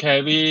 "Okay,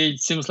 it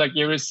seems like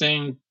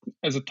everything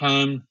at the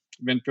time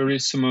went very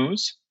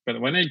smooth, but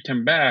when I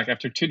came back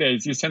after 2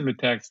 days, he sent me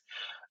text.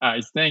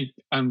 I think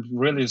I'm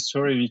really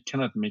sorry we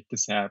cannot make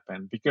this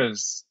happen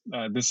because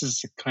this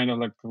is kind of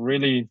like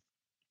really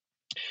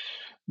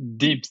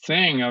deep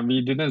thing.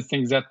 We didn't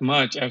think that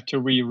much after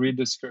we read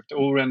the script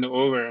over and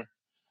over.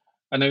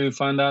 And then we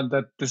found out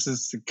that this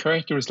is the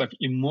characters like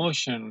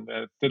emotion,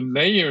 that the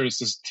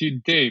layers is too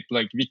deep.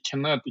 Like we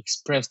cannot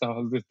express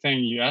the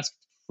thing you asked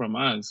from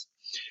us.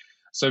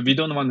 So we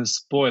don't want to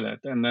spoil it.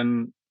 And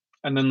then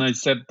I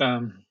said,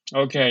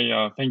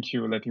 okay, thank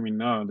you for letting me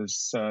know.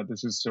 This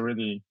is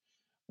really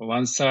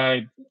one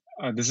side.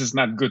 This is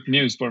not good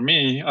news for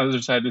me.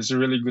 Other side is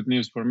really good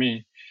news for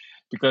me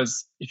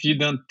because if you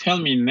don't tell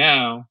me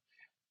now,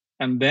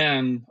 and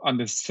then on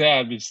the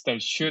set we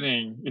start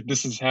shooting, if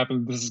this is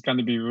happening, this is going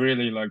to be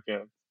really like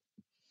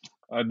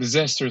a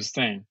disastrous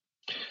thing.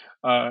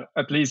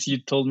 At least you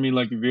told me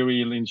like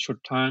very in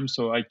short time,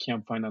 so I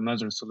can find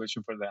another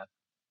solution for that.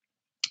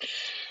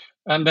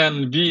 And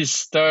then we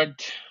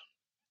start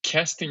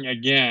casting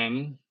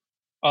again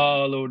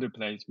all over the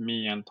place.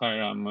 Me and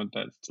Tyra,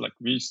 that's like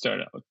we start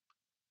out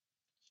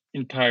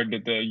entire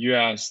the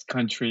U.S.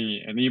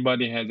 country.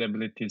 Anybody has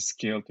ability,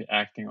 skill to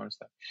acting or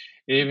stuff.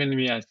 Even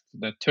we asked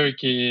the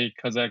Turkey,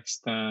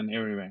 Kazakhstan,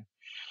 everywhere.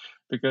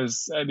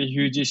 Because the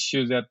huge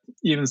issue that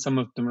even some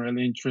of them are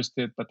really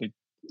interested, but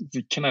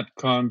they cannot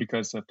come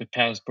because of the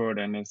passport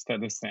and it's the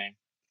thing.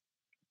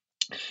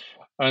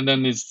 And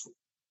then is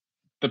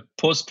the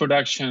post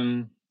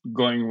production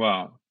going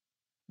well.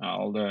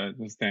 All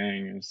this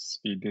thing is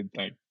we did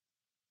like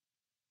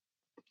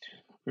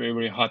very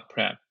very hot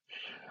prep,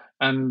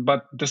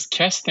 but this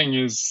casting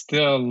is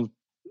still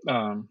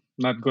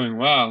not going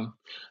well.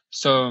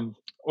 So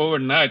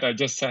overnight, I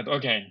just said,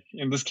 okay,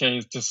 in this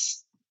case,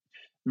 just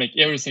make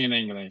everything in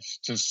English.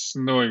 Just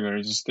no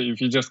English. Just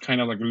if you just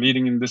kind of like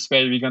leading in this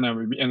way, we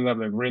end up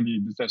like really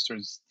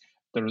disastrous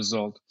the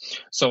result.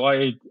 So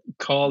I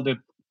called the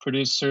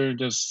producer.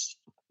 Just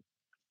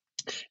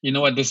you know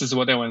what, this is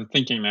what I was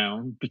thinking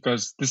now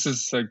because this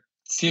is like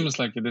seems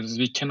like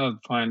we cannot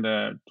find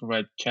the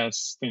right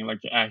casting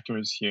like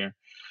actors here.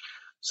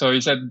 So he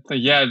said,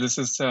 yeah, this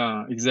is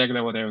exactly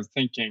what I was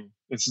thinking.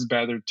 This is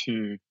better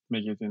to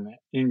make it in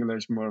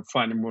English,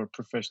 find more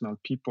professional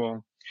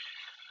people.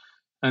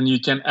 And you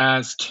can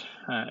ask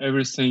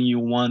everything you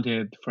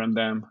wanted from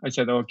them. I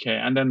said, okay.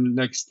 And then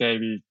the next day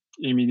we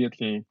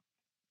immediately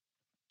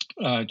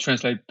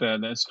translate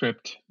the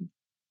script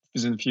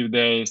within a few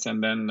days,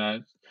 and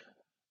then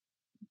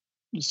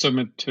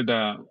submit to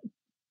the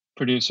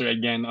producer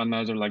again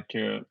another like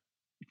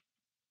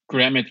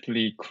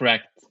grammatically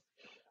correct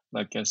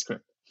like a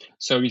script.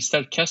 So we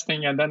start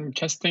casting, and then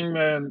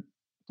casting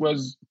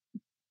was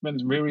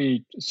went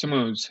very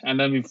smooth, and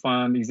then we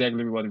found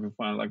exactly what we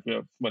found, like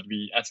what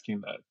we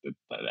asking the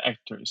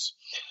actors.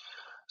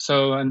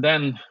 So and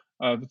then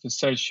we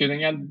start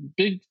shooting, and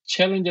big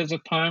challenge at the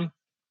time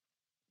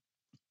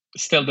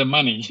still the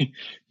money,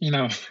 you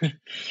know.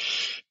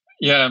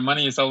 Yeah,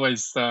 money is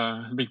always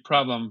a big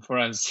problem for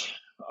us.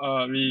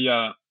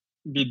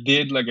 We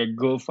did like a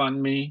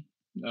GoFundMe.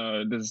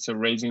 This is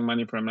raising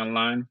money from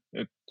online.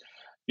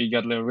 We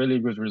got a really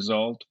good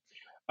result,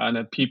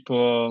 and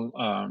people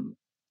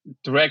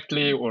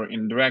directly or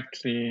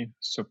indirectly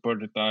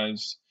supported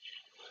us,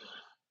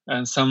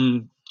 and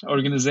some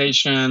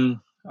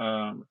organization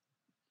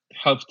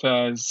helped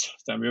us.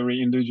 Some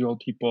very individual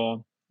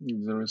people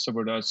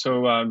support us.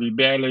 So we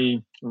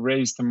barely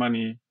raised the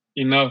money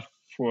enough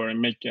for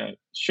make a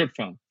short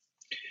film.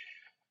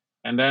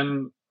 And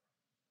then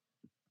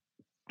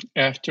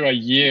after a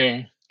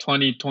year,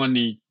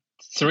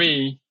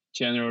 2023,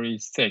 January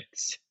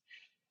 6th,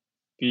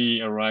 we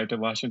arrived at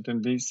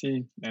Washington,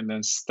 D.C., and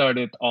then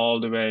started all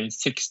the way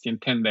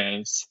 10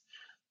 days.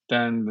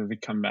 Then we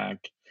come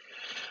back.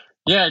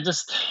 Yeah,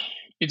 just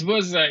it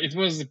was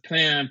a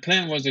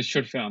plan was a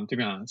short film, to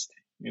be honest.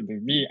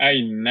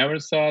 I never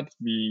thought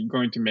we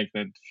going to make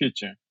that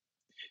feature.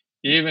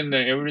 Even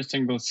every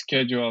single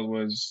schedule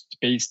was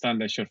based on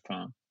the short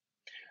film.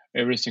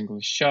 Every single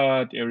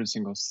shot, every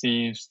single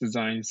scene,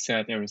 design,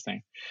 set,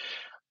 everything.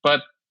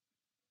 But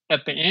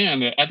at the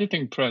end, the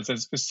editing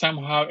process we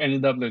somehow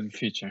ended up with a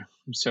feature.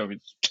 So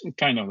it's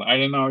kind of, I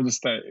don't know,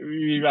 just I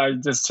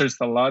just searched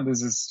a lot.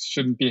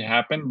 Shouldn't be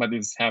happen, but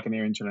it's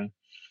happening eventually.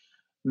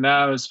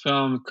 Now it's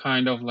film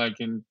kind of like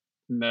in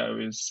now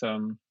is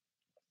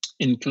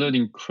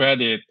including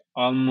credit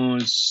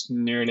almost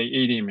nearly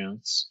 80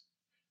 minutes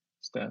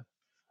stuff.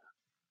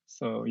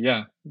 So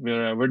yeah,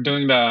 we're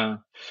doing the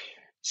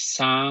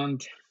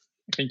sound.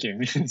 Thank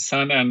you,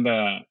 sound and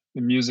the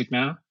music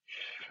now.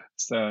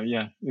 So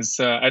yeah, it's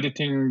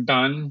editing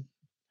done.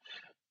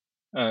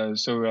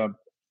 So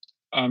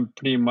I'm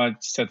pretty much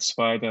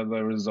satisfied with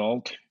the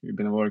result. We've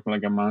been working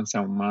like a month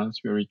and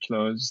months, very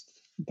close,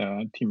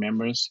 the team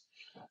members.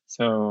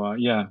 So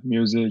yeah,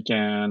 music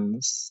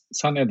and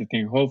sound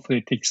editing. Hopefully,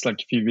 it takes like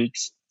a few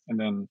weeks, and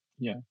then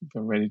yeah,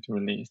 we're ready to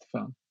release the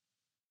film.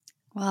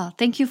 Wow,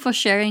 thank you for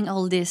sharing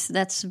all this.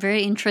 That's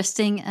very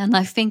interesting. And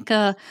I think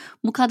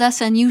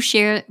Mukadas and you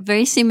share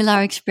very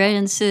similar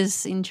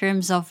experiences in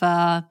terms of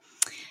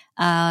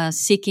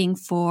seeking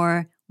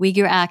for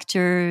Uyghur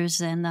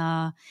actors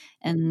and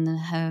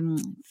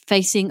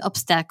facing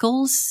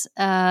obstacles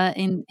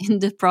in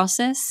the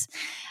process.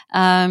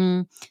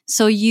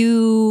 So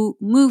you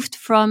moved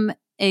from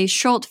a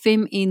short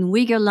film in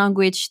Uyghur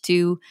language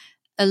to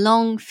a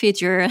long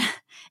feature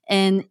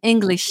in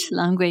English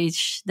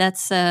language.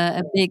 That's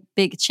a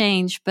big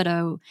change, but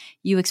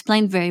you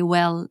explained very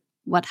well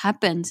what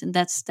happened, and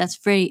that's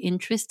very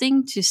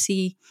interesting to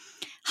see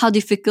how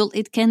difficult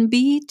it can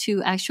be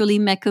to actually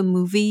make a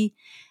movie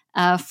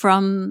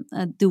from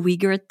the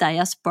Uyghur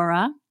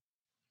diaspora.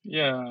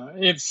 Yeah,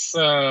 it's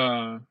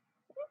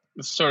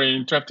sorry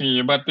interrupting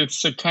you, but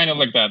it's kind of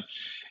like that.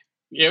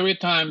 Every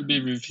time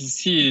we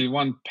see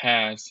one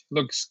pass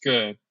looks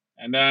good,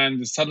 and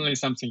then suddenly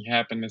something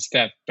happened, a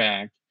step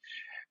back,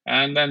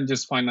 and then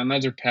just find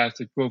another path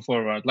to go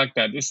forward like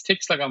that. This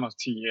takes like almost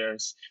 2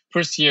 years.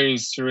 First year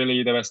is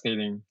really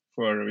devastating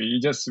for we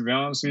just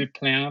once we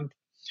planned,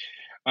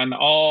 and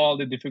all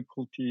the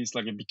difficulties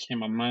like it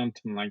became a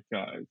mountain like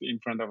in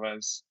front of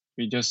us.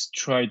 We just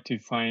tried to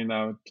find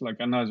out like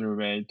another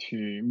way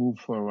to move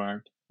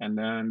forward, and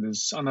then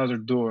there's another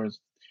doors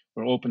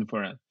were open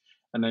for it,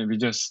 and then we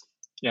just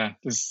yeah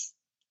this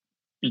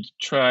we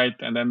tried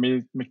and then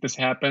make this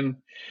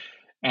happen,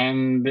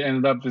 and they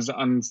ended up with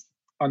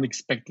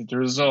unexpected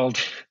result.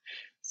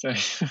 So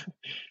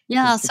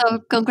Yeah, just so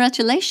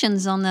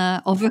congratulations on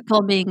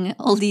overcoming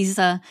all these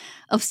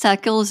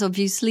obstacles.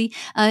 Obviously,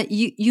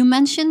 you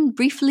mentioned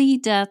briefly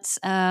that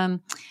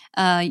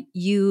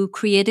you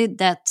created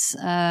that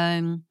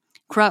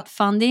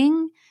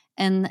crowdfunding,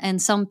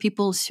 and some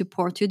people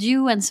supported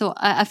you, and so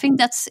I think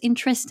that's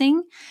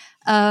interesting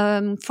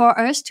for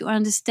us to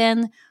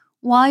understand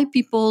why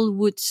people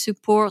would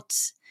support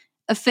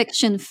a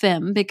fiction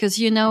film, because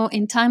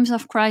in times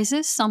of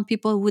crisis, some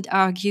people would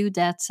argue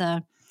that.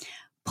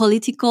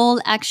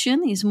 Political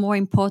action is more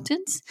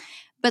important.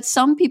 But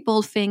some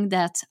people think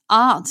that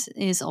art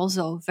is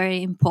also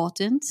very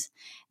important.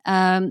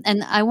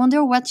 And I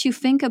wonder what you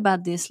think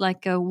about this.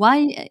 Like,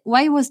 why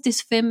was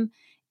this film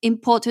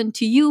important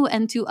to you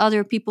and to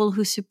other people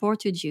who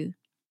supported you?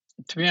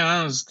 to be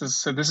honest,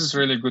 this is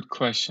really good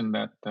question.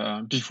 That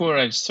before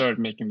I started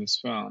making this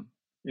film,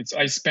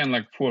 I spent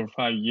like 4 or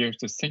 5 years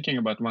just thinking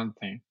about one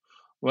thing: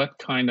 what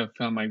kind of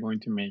film am I going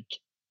to make?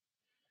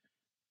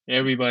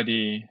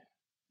 Everybody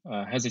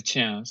has a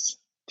chance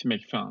to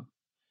make film.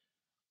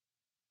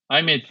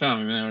 I made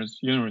film when I was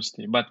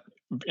university, but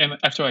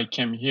after I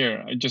came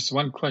here, just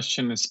one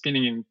question is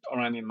spinning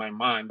around in my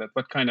mind: that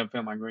what kind of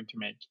film I'm going to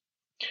make,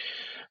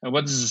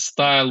 what the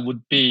style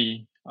would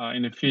be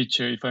in the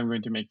future if I'm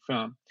going to make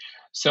film.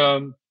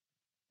 So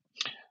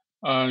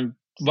uh,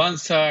 one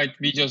side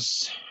we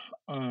just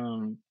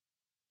um,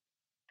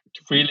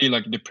 really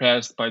like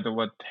depressed by the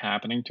what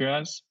happening to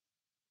us,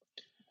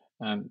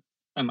 and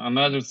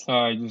another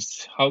side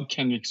is how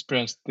can we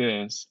express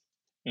this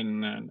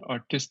in an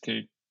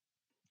artistic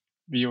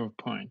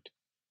viewpoint.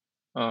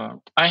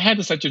 I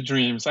had such a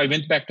dreams. I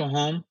went back to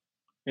home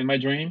in my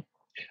dream.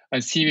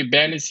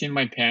 Barely seen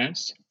my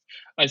parents.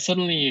 I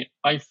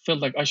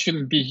felt like I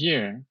shouldn't be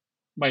here.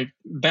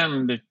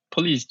 Then the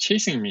police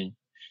chasing me,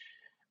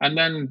 and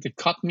then they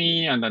caught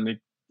me, and then they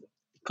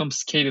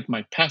confiscated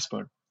my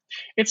passport.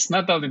 It's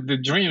not that the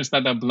dream is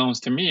not that belongs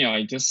to me.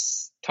 I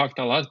just talked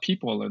to a lot of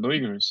people, the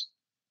Uyghurs.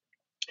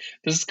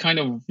 This is kind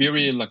of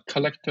very like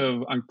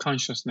collective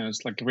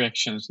unconsciousness, like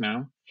reactions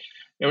now.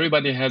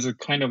 Everybody has a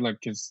kind of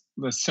like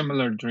a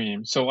similar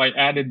dream. So I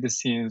added the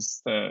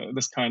scenes,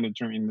 this kind of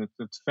dream in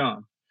the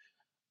film.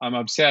 I'm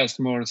obsessed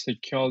more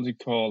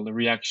psychological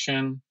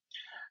reaction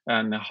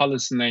and the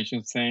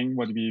hallucination thing,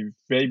 what we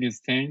babies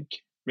think,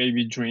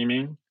 baby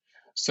dreaming.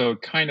 So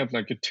kind of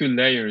like a two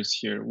layers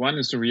here. One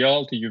is the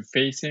reality you're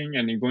facing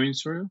and you're going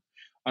through.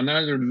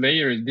 Another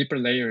layer, deeper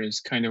layer,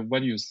 is kind of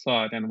what you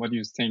thought and what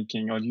you're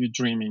thinking or you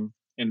dreaming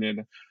in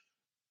the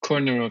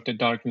corner of the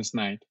darkness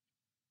night.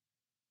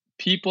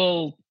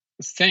 People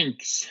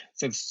thinks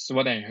that's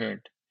what I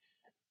heard.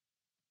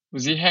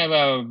 We have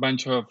a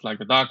bunch of like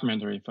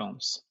documentary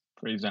films,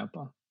 for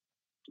example.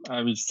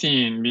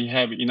 We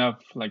have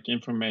enough like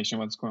information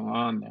what's going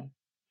on there,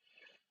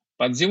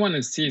 but they want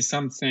to see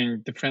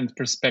something different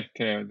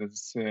perspective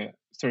that's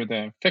through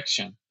the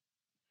fiction.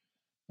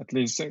 At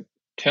least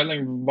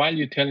telling while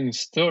you're telling a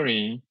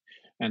story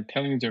and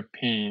telling their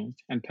pain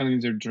and telling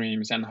their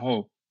dreams and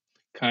hope,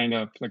 kind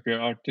of like an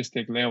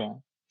artistic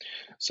level.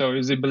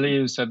 So they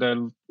believes that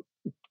the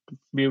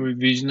very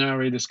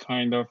visionary, this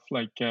kind of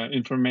like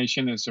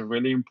information is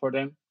really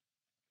important.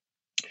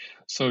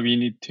 So we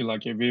need to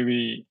like a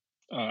very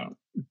uh,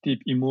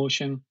 deep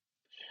emotion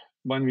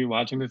when we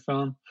watching the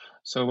film.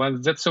 So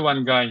that's the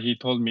one guy he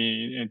told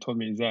me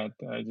that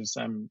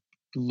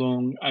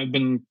I've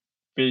been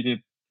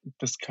waited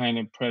this kind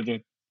of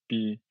project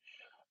be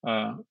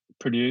uh,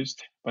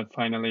 produced, but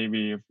finally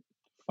we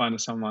found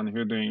someone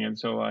who doing it.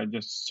 So I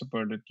just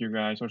supported you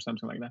guys or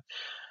something like that.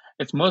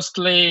 It's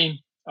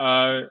mostly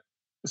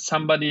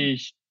somebody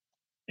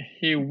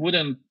he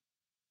wouldn't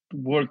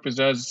work with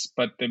us,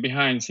 but the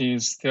behind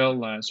scenes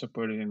still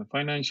supported in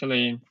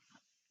financially,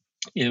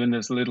 even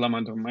this little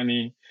amount of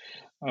money.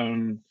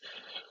 Um,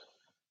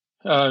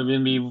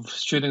 when we were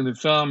shooting the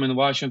film in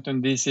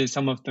Washington D.C.,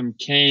 some of them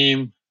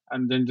came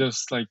and then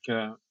just like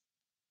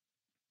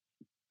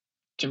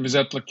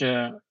without like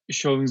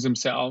showing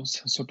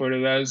themselves,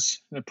 supported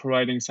us,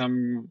 providing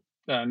some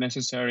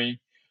necessary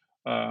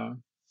uh,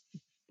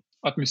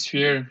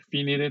 atmosphere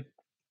we needed.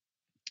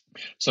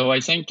 So I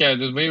think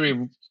the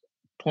very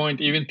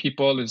point, even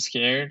people is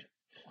scared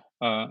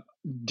uh,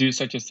 do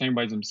such a thing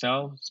by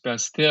themselves, but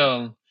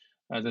still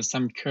there's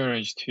some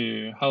courage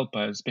to help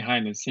us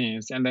behind the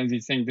scenes, and then they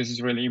think this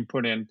is really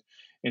important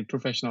in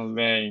professional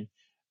way,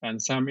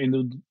 and some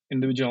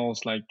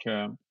individuals like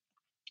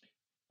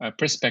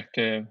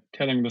perspective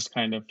telling this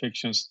kind of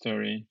fiction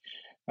story,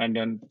 and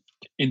then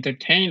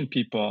entertain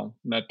people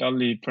not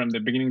only from the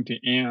beginning to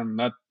end,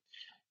 not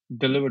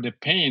deliver the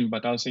pain,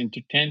 but also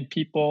entertain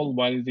people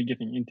while they're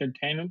getting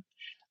entertained,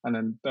 and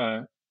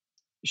then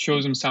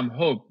shows them some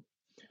hope,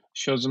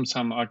 shows them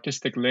some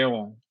artistic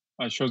level,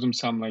 shows them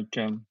some like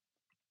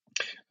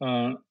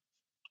uh,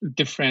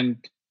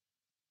 different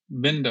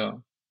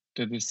window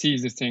to see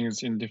the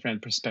things in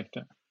different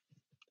perspective.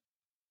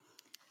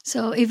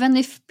 So even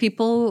if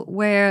people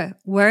were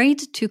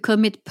worried to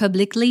commit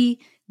publicly,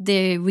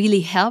 they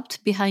really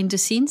helped behind the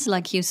scenes,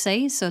 like you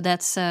say. So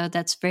that's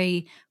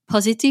very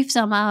positive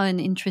somehow and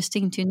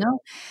interesting to know.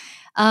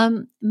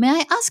 May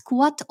I ask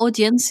what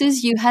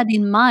audiences you had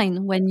in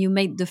mind when you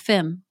made the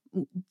film?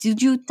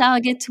 Did you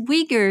target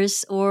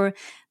Uyghurs or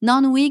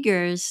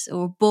non-Uyghurs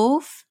or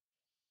both?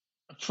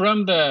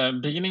 From the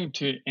beginning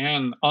to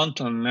end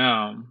until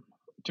now,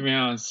 to be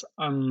honest,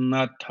 I'm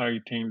not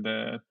targeting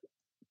the,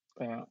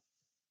 the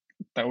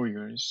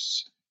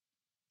Uyghurs.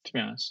 To be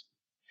honest,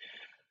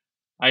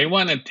 I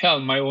want to tell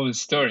my own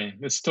story.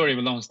 The story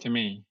belongs to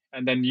me,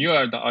 and then you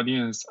are the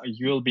audience.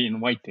 You will be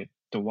invited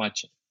to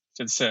watch it.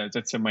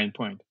 That's the main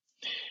point.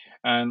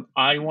 And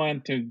I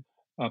want to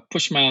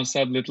push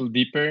myself a little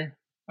deeper.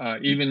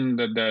 Even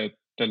the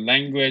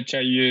language I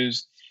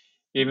use,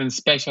 even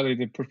especially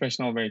the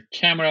professional way,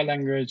 camera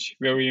language,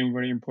 very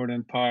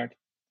important part.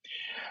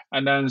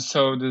 And then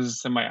so this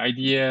is my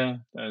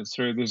idea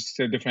through these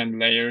different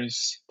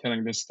layers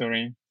telling this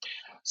story.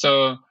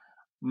 So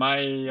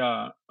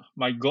my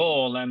my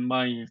goal and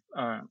my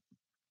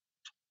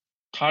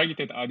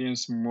targeted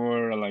audience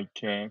more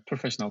like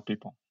professional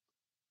people,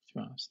 to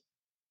be honest.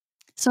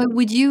 So,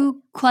 would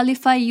you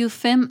qualify your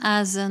film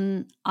as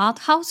an art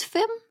house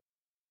film?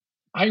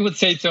 I would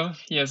say so,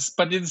 yes,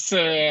 but it's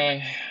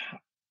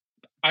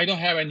I don't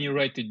have any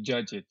right to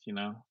judge it.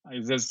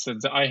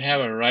 I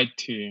have a right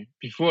to,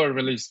 before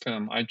release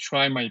film, I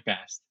try my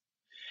best,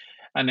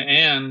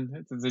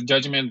 and the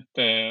judgment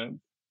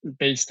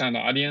based on the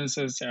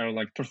audiences are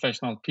like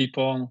professional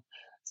people.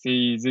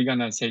 They're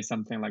gonna say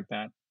something like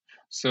that.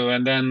 So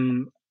and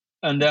then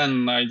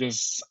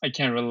I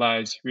can't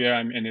realize where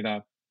I'm ended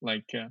up.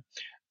 Like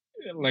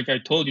I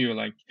told you,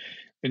 like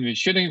when we're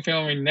shooting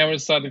film, we never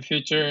saw the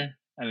future,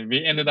 and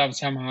we ended up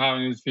somehow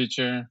in the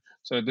future.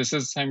 So this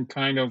is some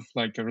kind of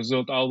like a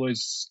result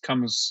always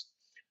comes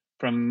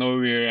from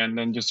nowhere and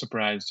then just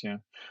surprise you.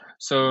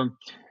 So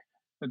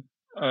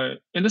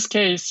in this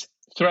case,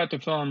 throughout the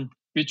film,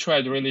 we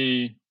tried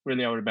really,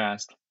 really our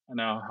best and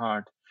our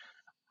hard.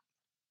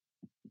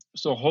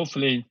 So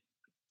hopefully,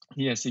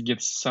 yes, it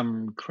gets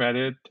some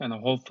credit, and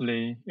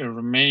hopefully it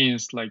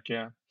remains like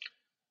a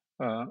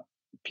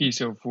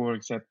piece of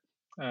work that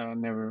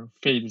never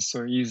fades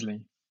so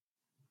easily.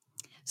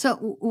 So,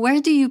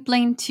 where do you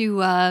plan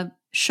to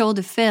show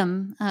the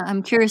film?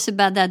 I'm curious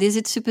about that. Is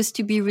it supposed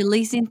to be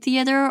released in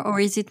theater, or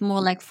is it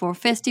more like for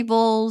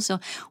festivals? Or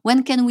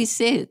when can we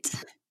see it?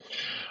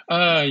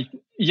 Uh,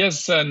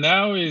 yes,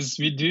 now is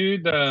we do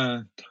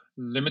the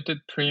limited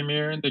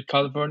premiere in the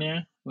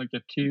California, like a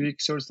 2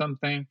 weeks or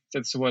something.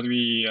 That's what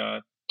we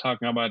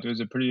talking about with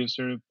the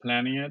producer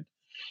planning it.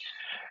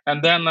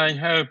 And then I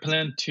have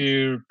planned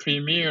to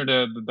premiere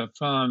the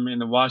film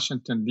in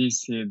Washington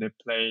D.C., the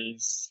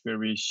place where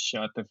we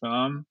shot the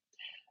film,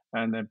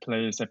 and the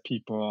place that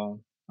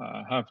people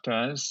helped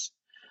us.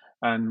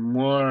 And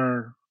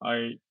more,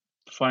 I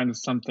find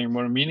something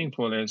more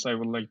meaningful is I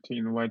would like to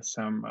invite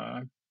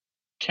some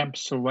camp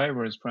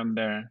survivors from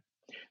there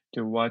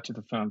to watch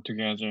the film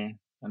together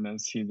and then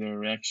see their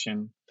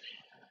reaction.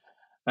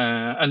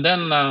 And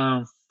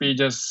then we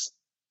just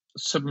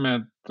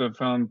submit the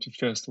film to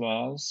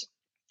festivals.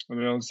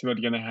 We'll see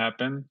what's gonna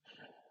happen.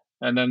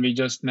 And then we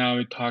just now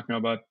we're talking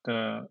about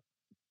the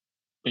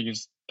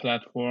biggest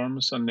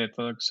platforms on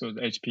Netflix or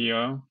the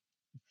HBO.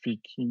 If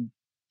we can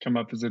come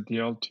up with a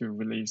deal to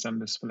release on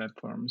these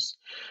platforms.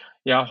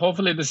 Yeah,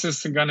 hopefully this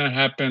is gonna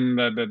happen.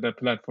 The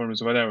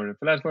platforms, whatever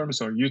the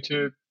platforms or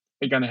YouTube,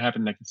 it's gonna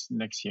happen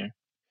next year.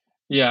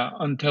 Yeah,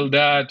 until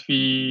that,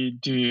 we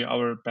do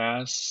our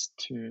best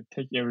to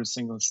take every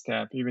single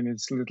step, even if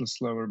it's a little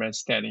slower but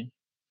steady.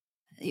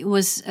 It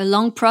was a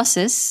long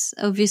process,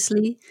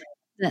 obviously,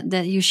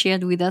 that you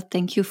shared with us.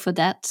 Thank you for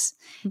that.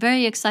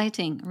 Very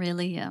exciting,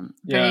 really. Very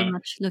Yeah.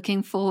 much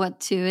looking forward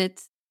to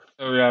it.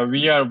 So yeah,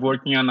 we are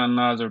working on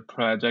another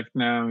project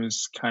now.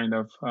 Is kind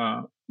of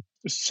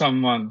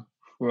someone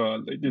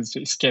who is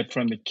escaped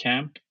from the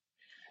camp,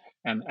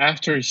 and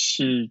after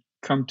she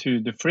come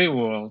to the free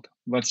world,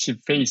 what she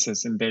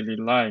faces in daily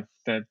life,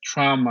 the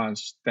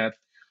traumas that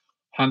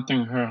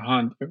haunting her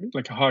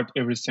like heart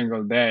every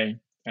single day,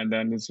 and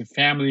then there's the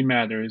family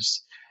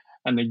matters,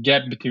 and the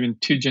gap between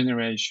two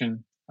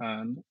generation,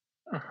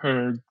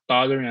 her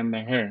daughter and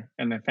her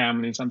and the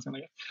family, something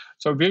like that.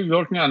 So we're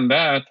working on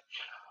that.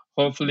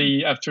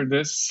 Hopefully, after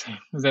this,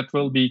 that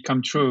will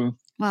become true.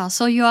 Wow.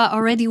 So you are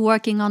already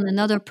working on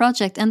another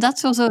project, and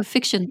that's also a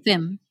fiction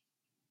film.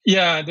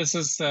 Yeah,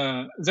 that's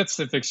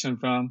the fiction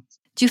film.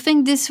 Do you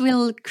think this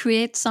will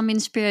create some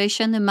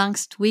inspiration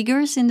amongst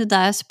Uyghurs in the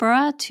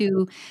diaspora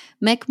to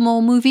make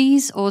more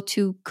movies or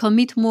to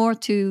commit more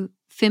to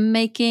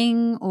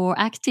filmmaking or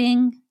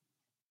acting?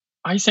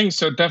 I think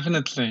so,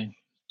 definitely.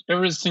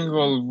 Every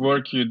single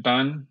work you've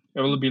done,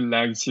 it will be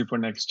legacy for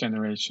next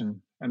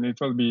generation, and it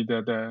will be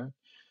the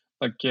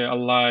like a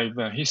live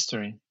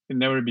history. It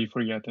never be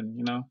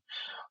forgotten.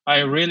 I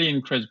really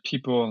encourage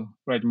people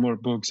write more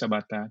books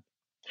about that.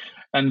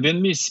 And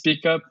when we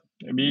speak up,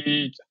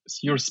 we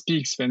your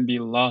speaks when be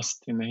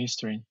lost in the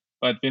history.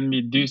 But when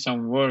we do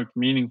some work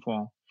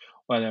meaningful,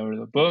 whatever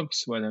the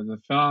books, whatever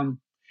the film,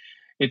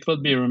 it will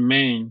be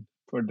remain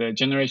for the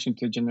generation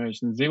to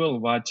generation. They will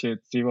watch it,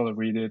 they will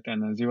read it,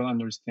 and then they will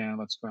understand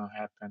what's going to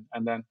happen.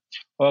 And then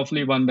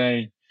hopefully one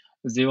day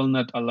they will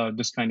not allow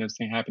this kind of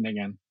thing happen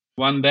again.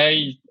 One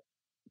day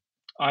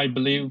I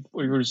believe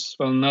Uyghurs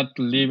will not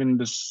live in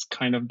this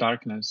kind of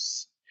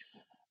darkness.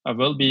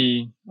 Will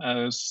be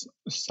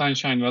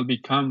sunshine will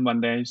become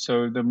one day.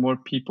 So the more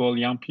people,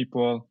 young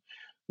people,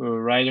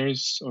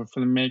 writers or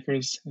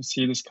filmmakers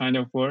see this kind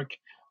of work,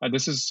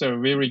 this is a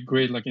very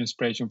great like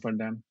inspiration for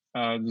them.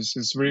 This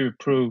is really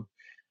proof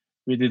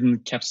we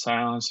didn't keep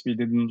silence. We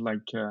didn't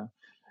like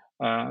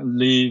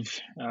leave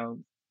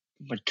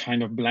like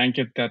kind of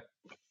blanket that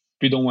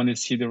we don't want to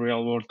see the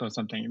real world or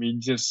something. We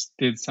just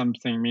did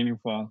something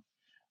meaningful,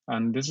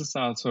 and this is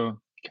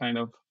also kind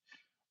of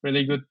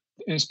really good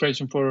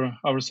inspiration for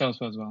ourselves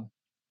as well.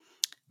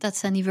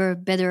 That's an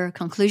even better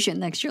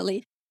conclusion,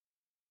 actually.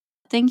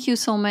 Thank you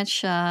so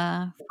much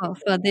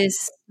for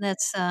this.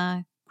 That's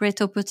a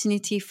great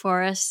opportunity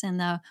for us,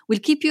 and we'll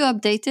keep you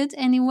updated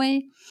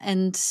anyway.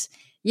 And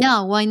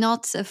yeah, why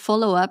not a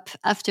follow up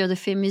after the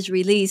film is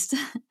released?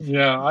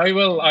 Yeah, I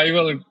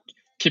will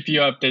keep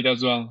you updated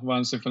as well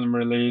once the film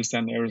released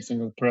and every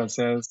single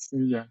process.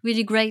 Yeah.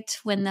 Really great.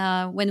 When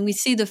we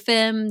see the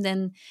film,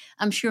 then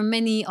I'm sure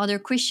many other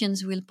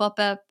questions will pop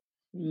up.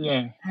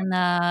 Yeah. And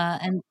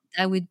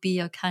that would be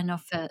a kind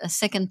of a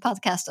second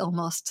podcast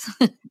almost.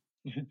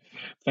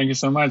 Thank you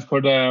so much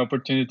for the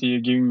opportunity you're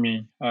giving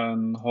me,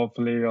 and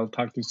hopefully I'll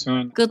talk to you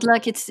soon. Good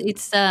luck. It's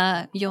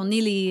you're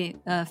nearly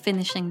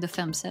finishing the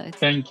film, so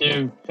Thank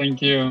you.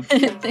 Thank you.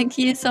 Thank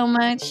you so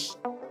much.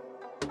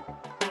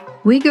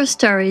 Uyghur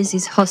Stories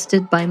is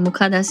hosted by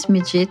Mukadas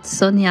Mijit,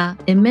 Sonia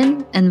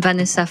Emin, and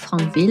Vanessa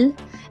Franville,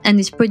 and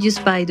is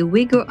produced by the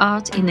Uyghur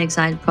Art in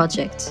Exile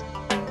project.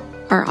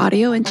 Our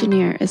audio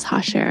engineer is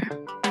Hasher.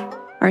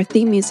 Our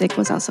theme music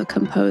was also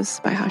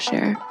composed by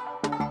Hasher.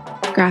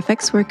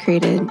 Graphics were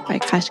created by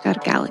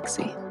Kashgar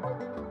Galaxy.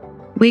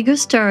 Uyghur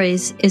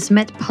Stories is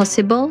made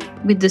possible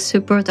with the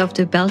support of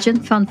the Belgian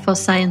Fund for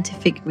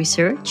Scientific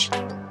Research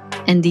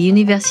and the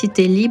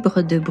Université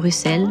Libre de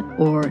Bruxelles,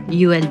 or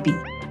ULB.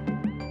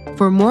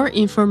 For more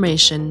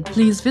information,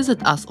 please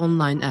visit us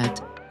online at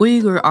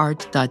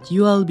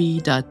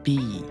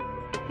uyghurart.ulb.be.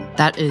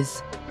 That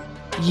is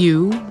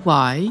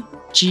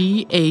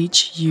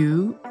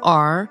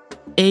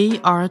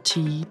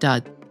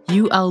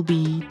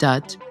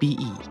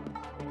uyghurart.ulb.be.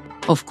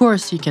 Of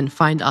course, you can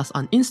find us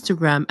on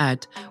Instagram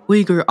at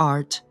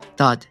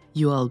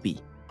uyghurart.ulb.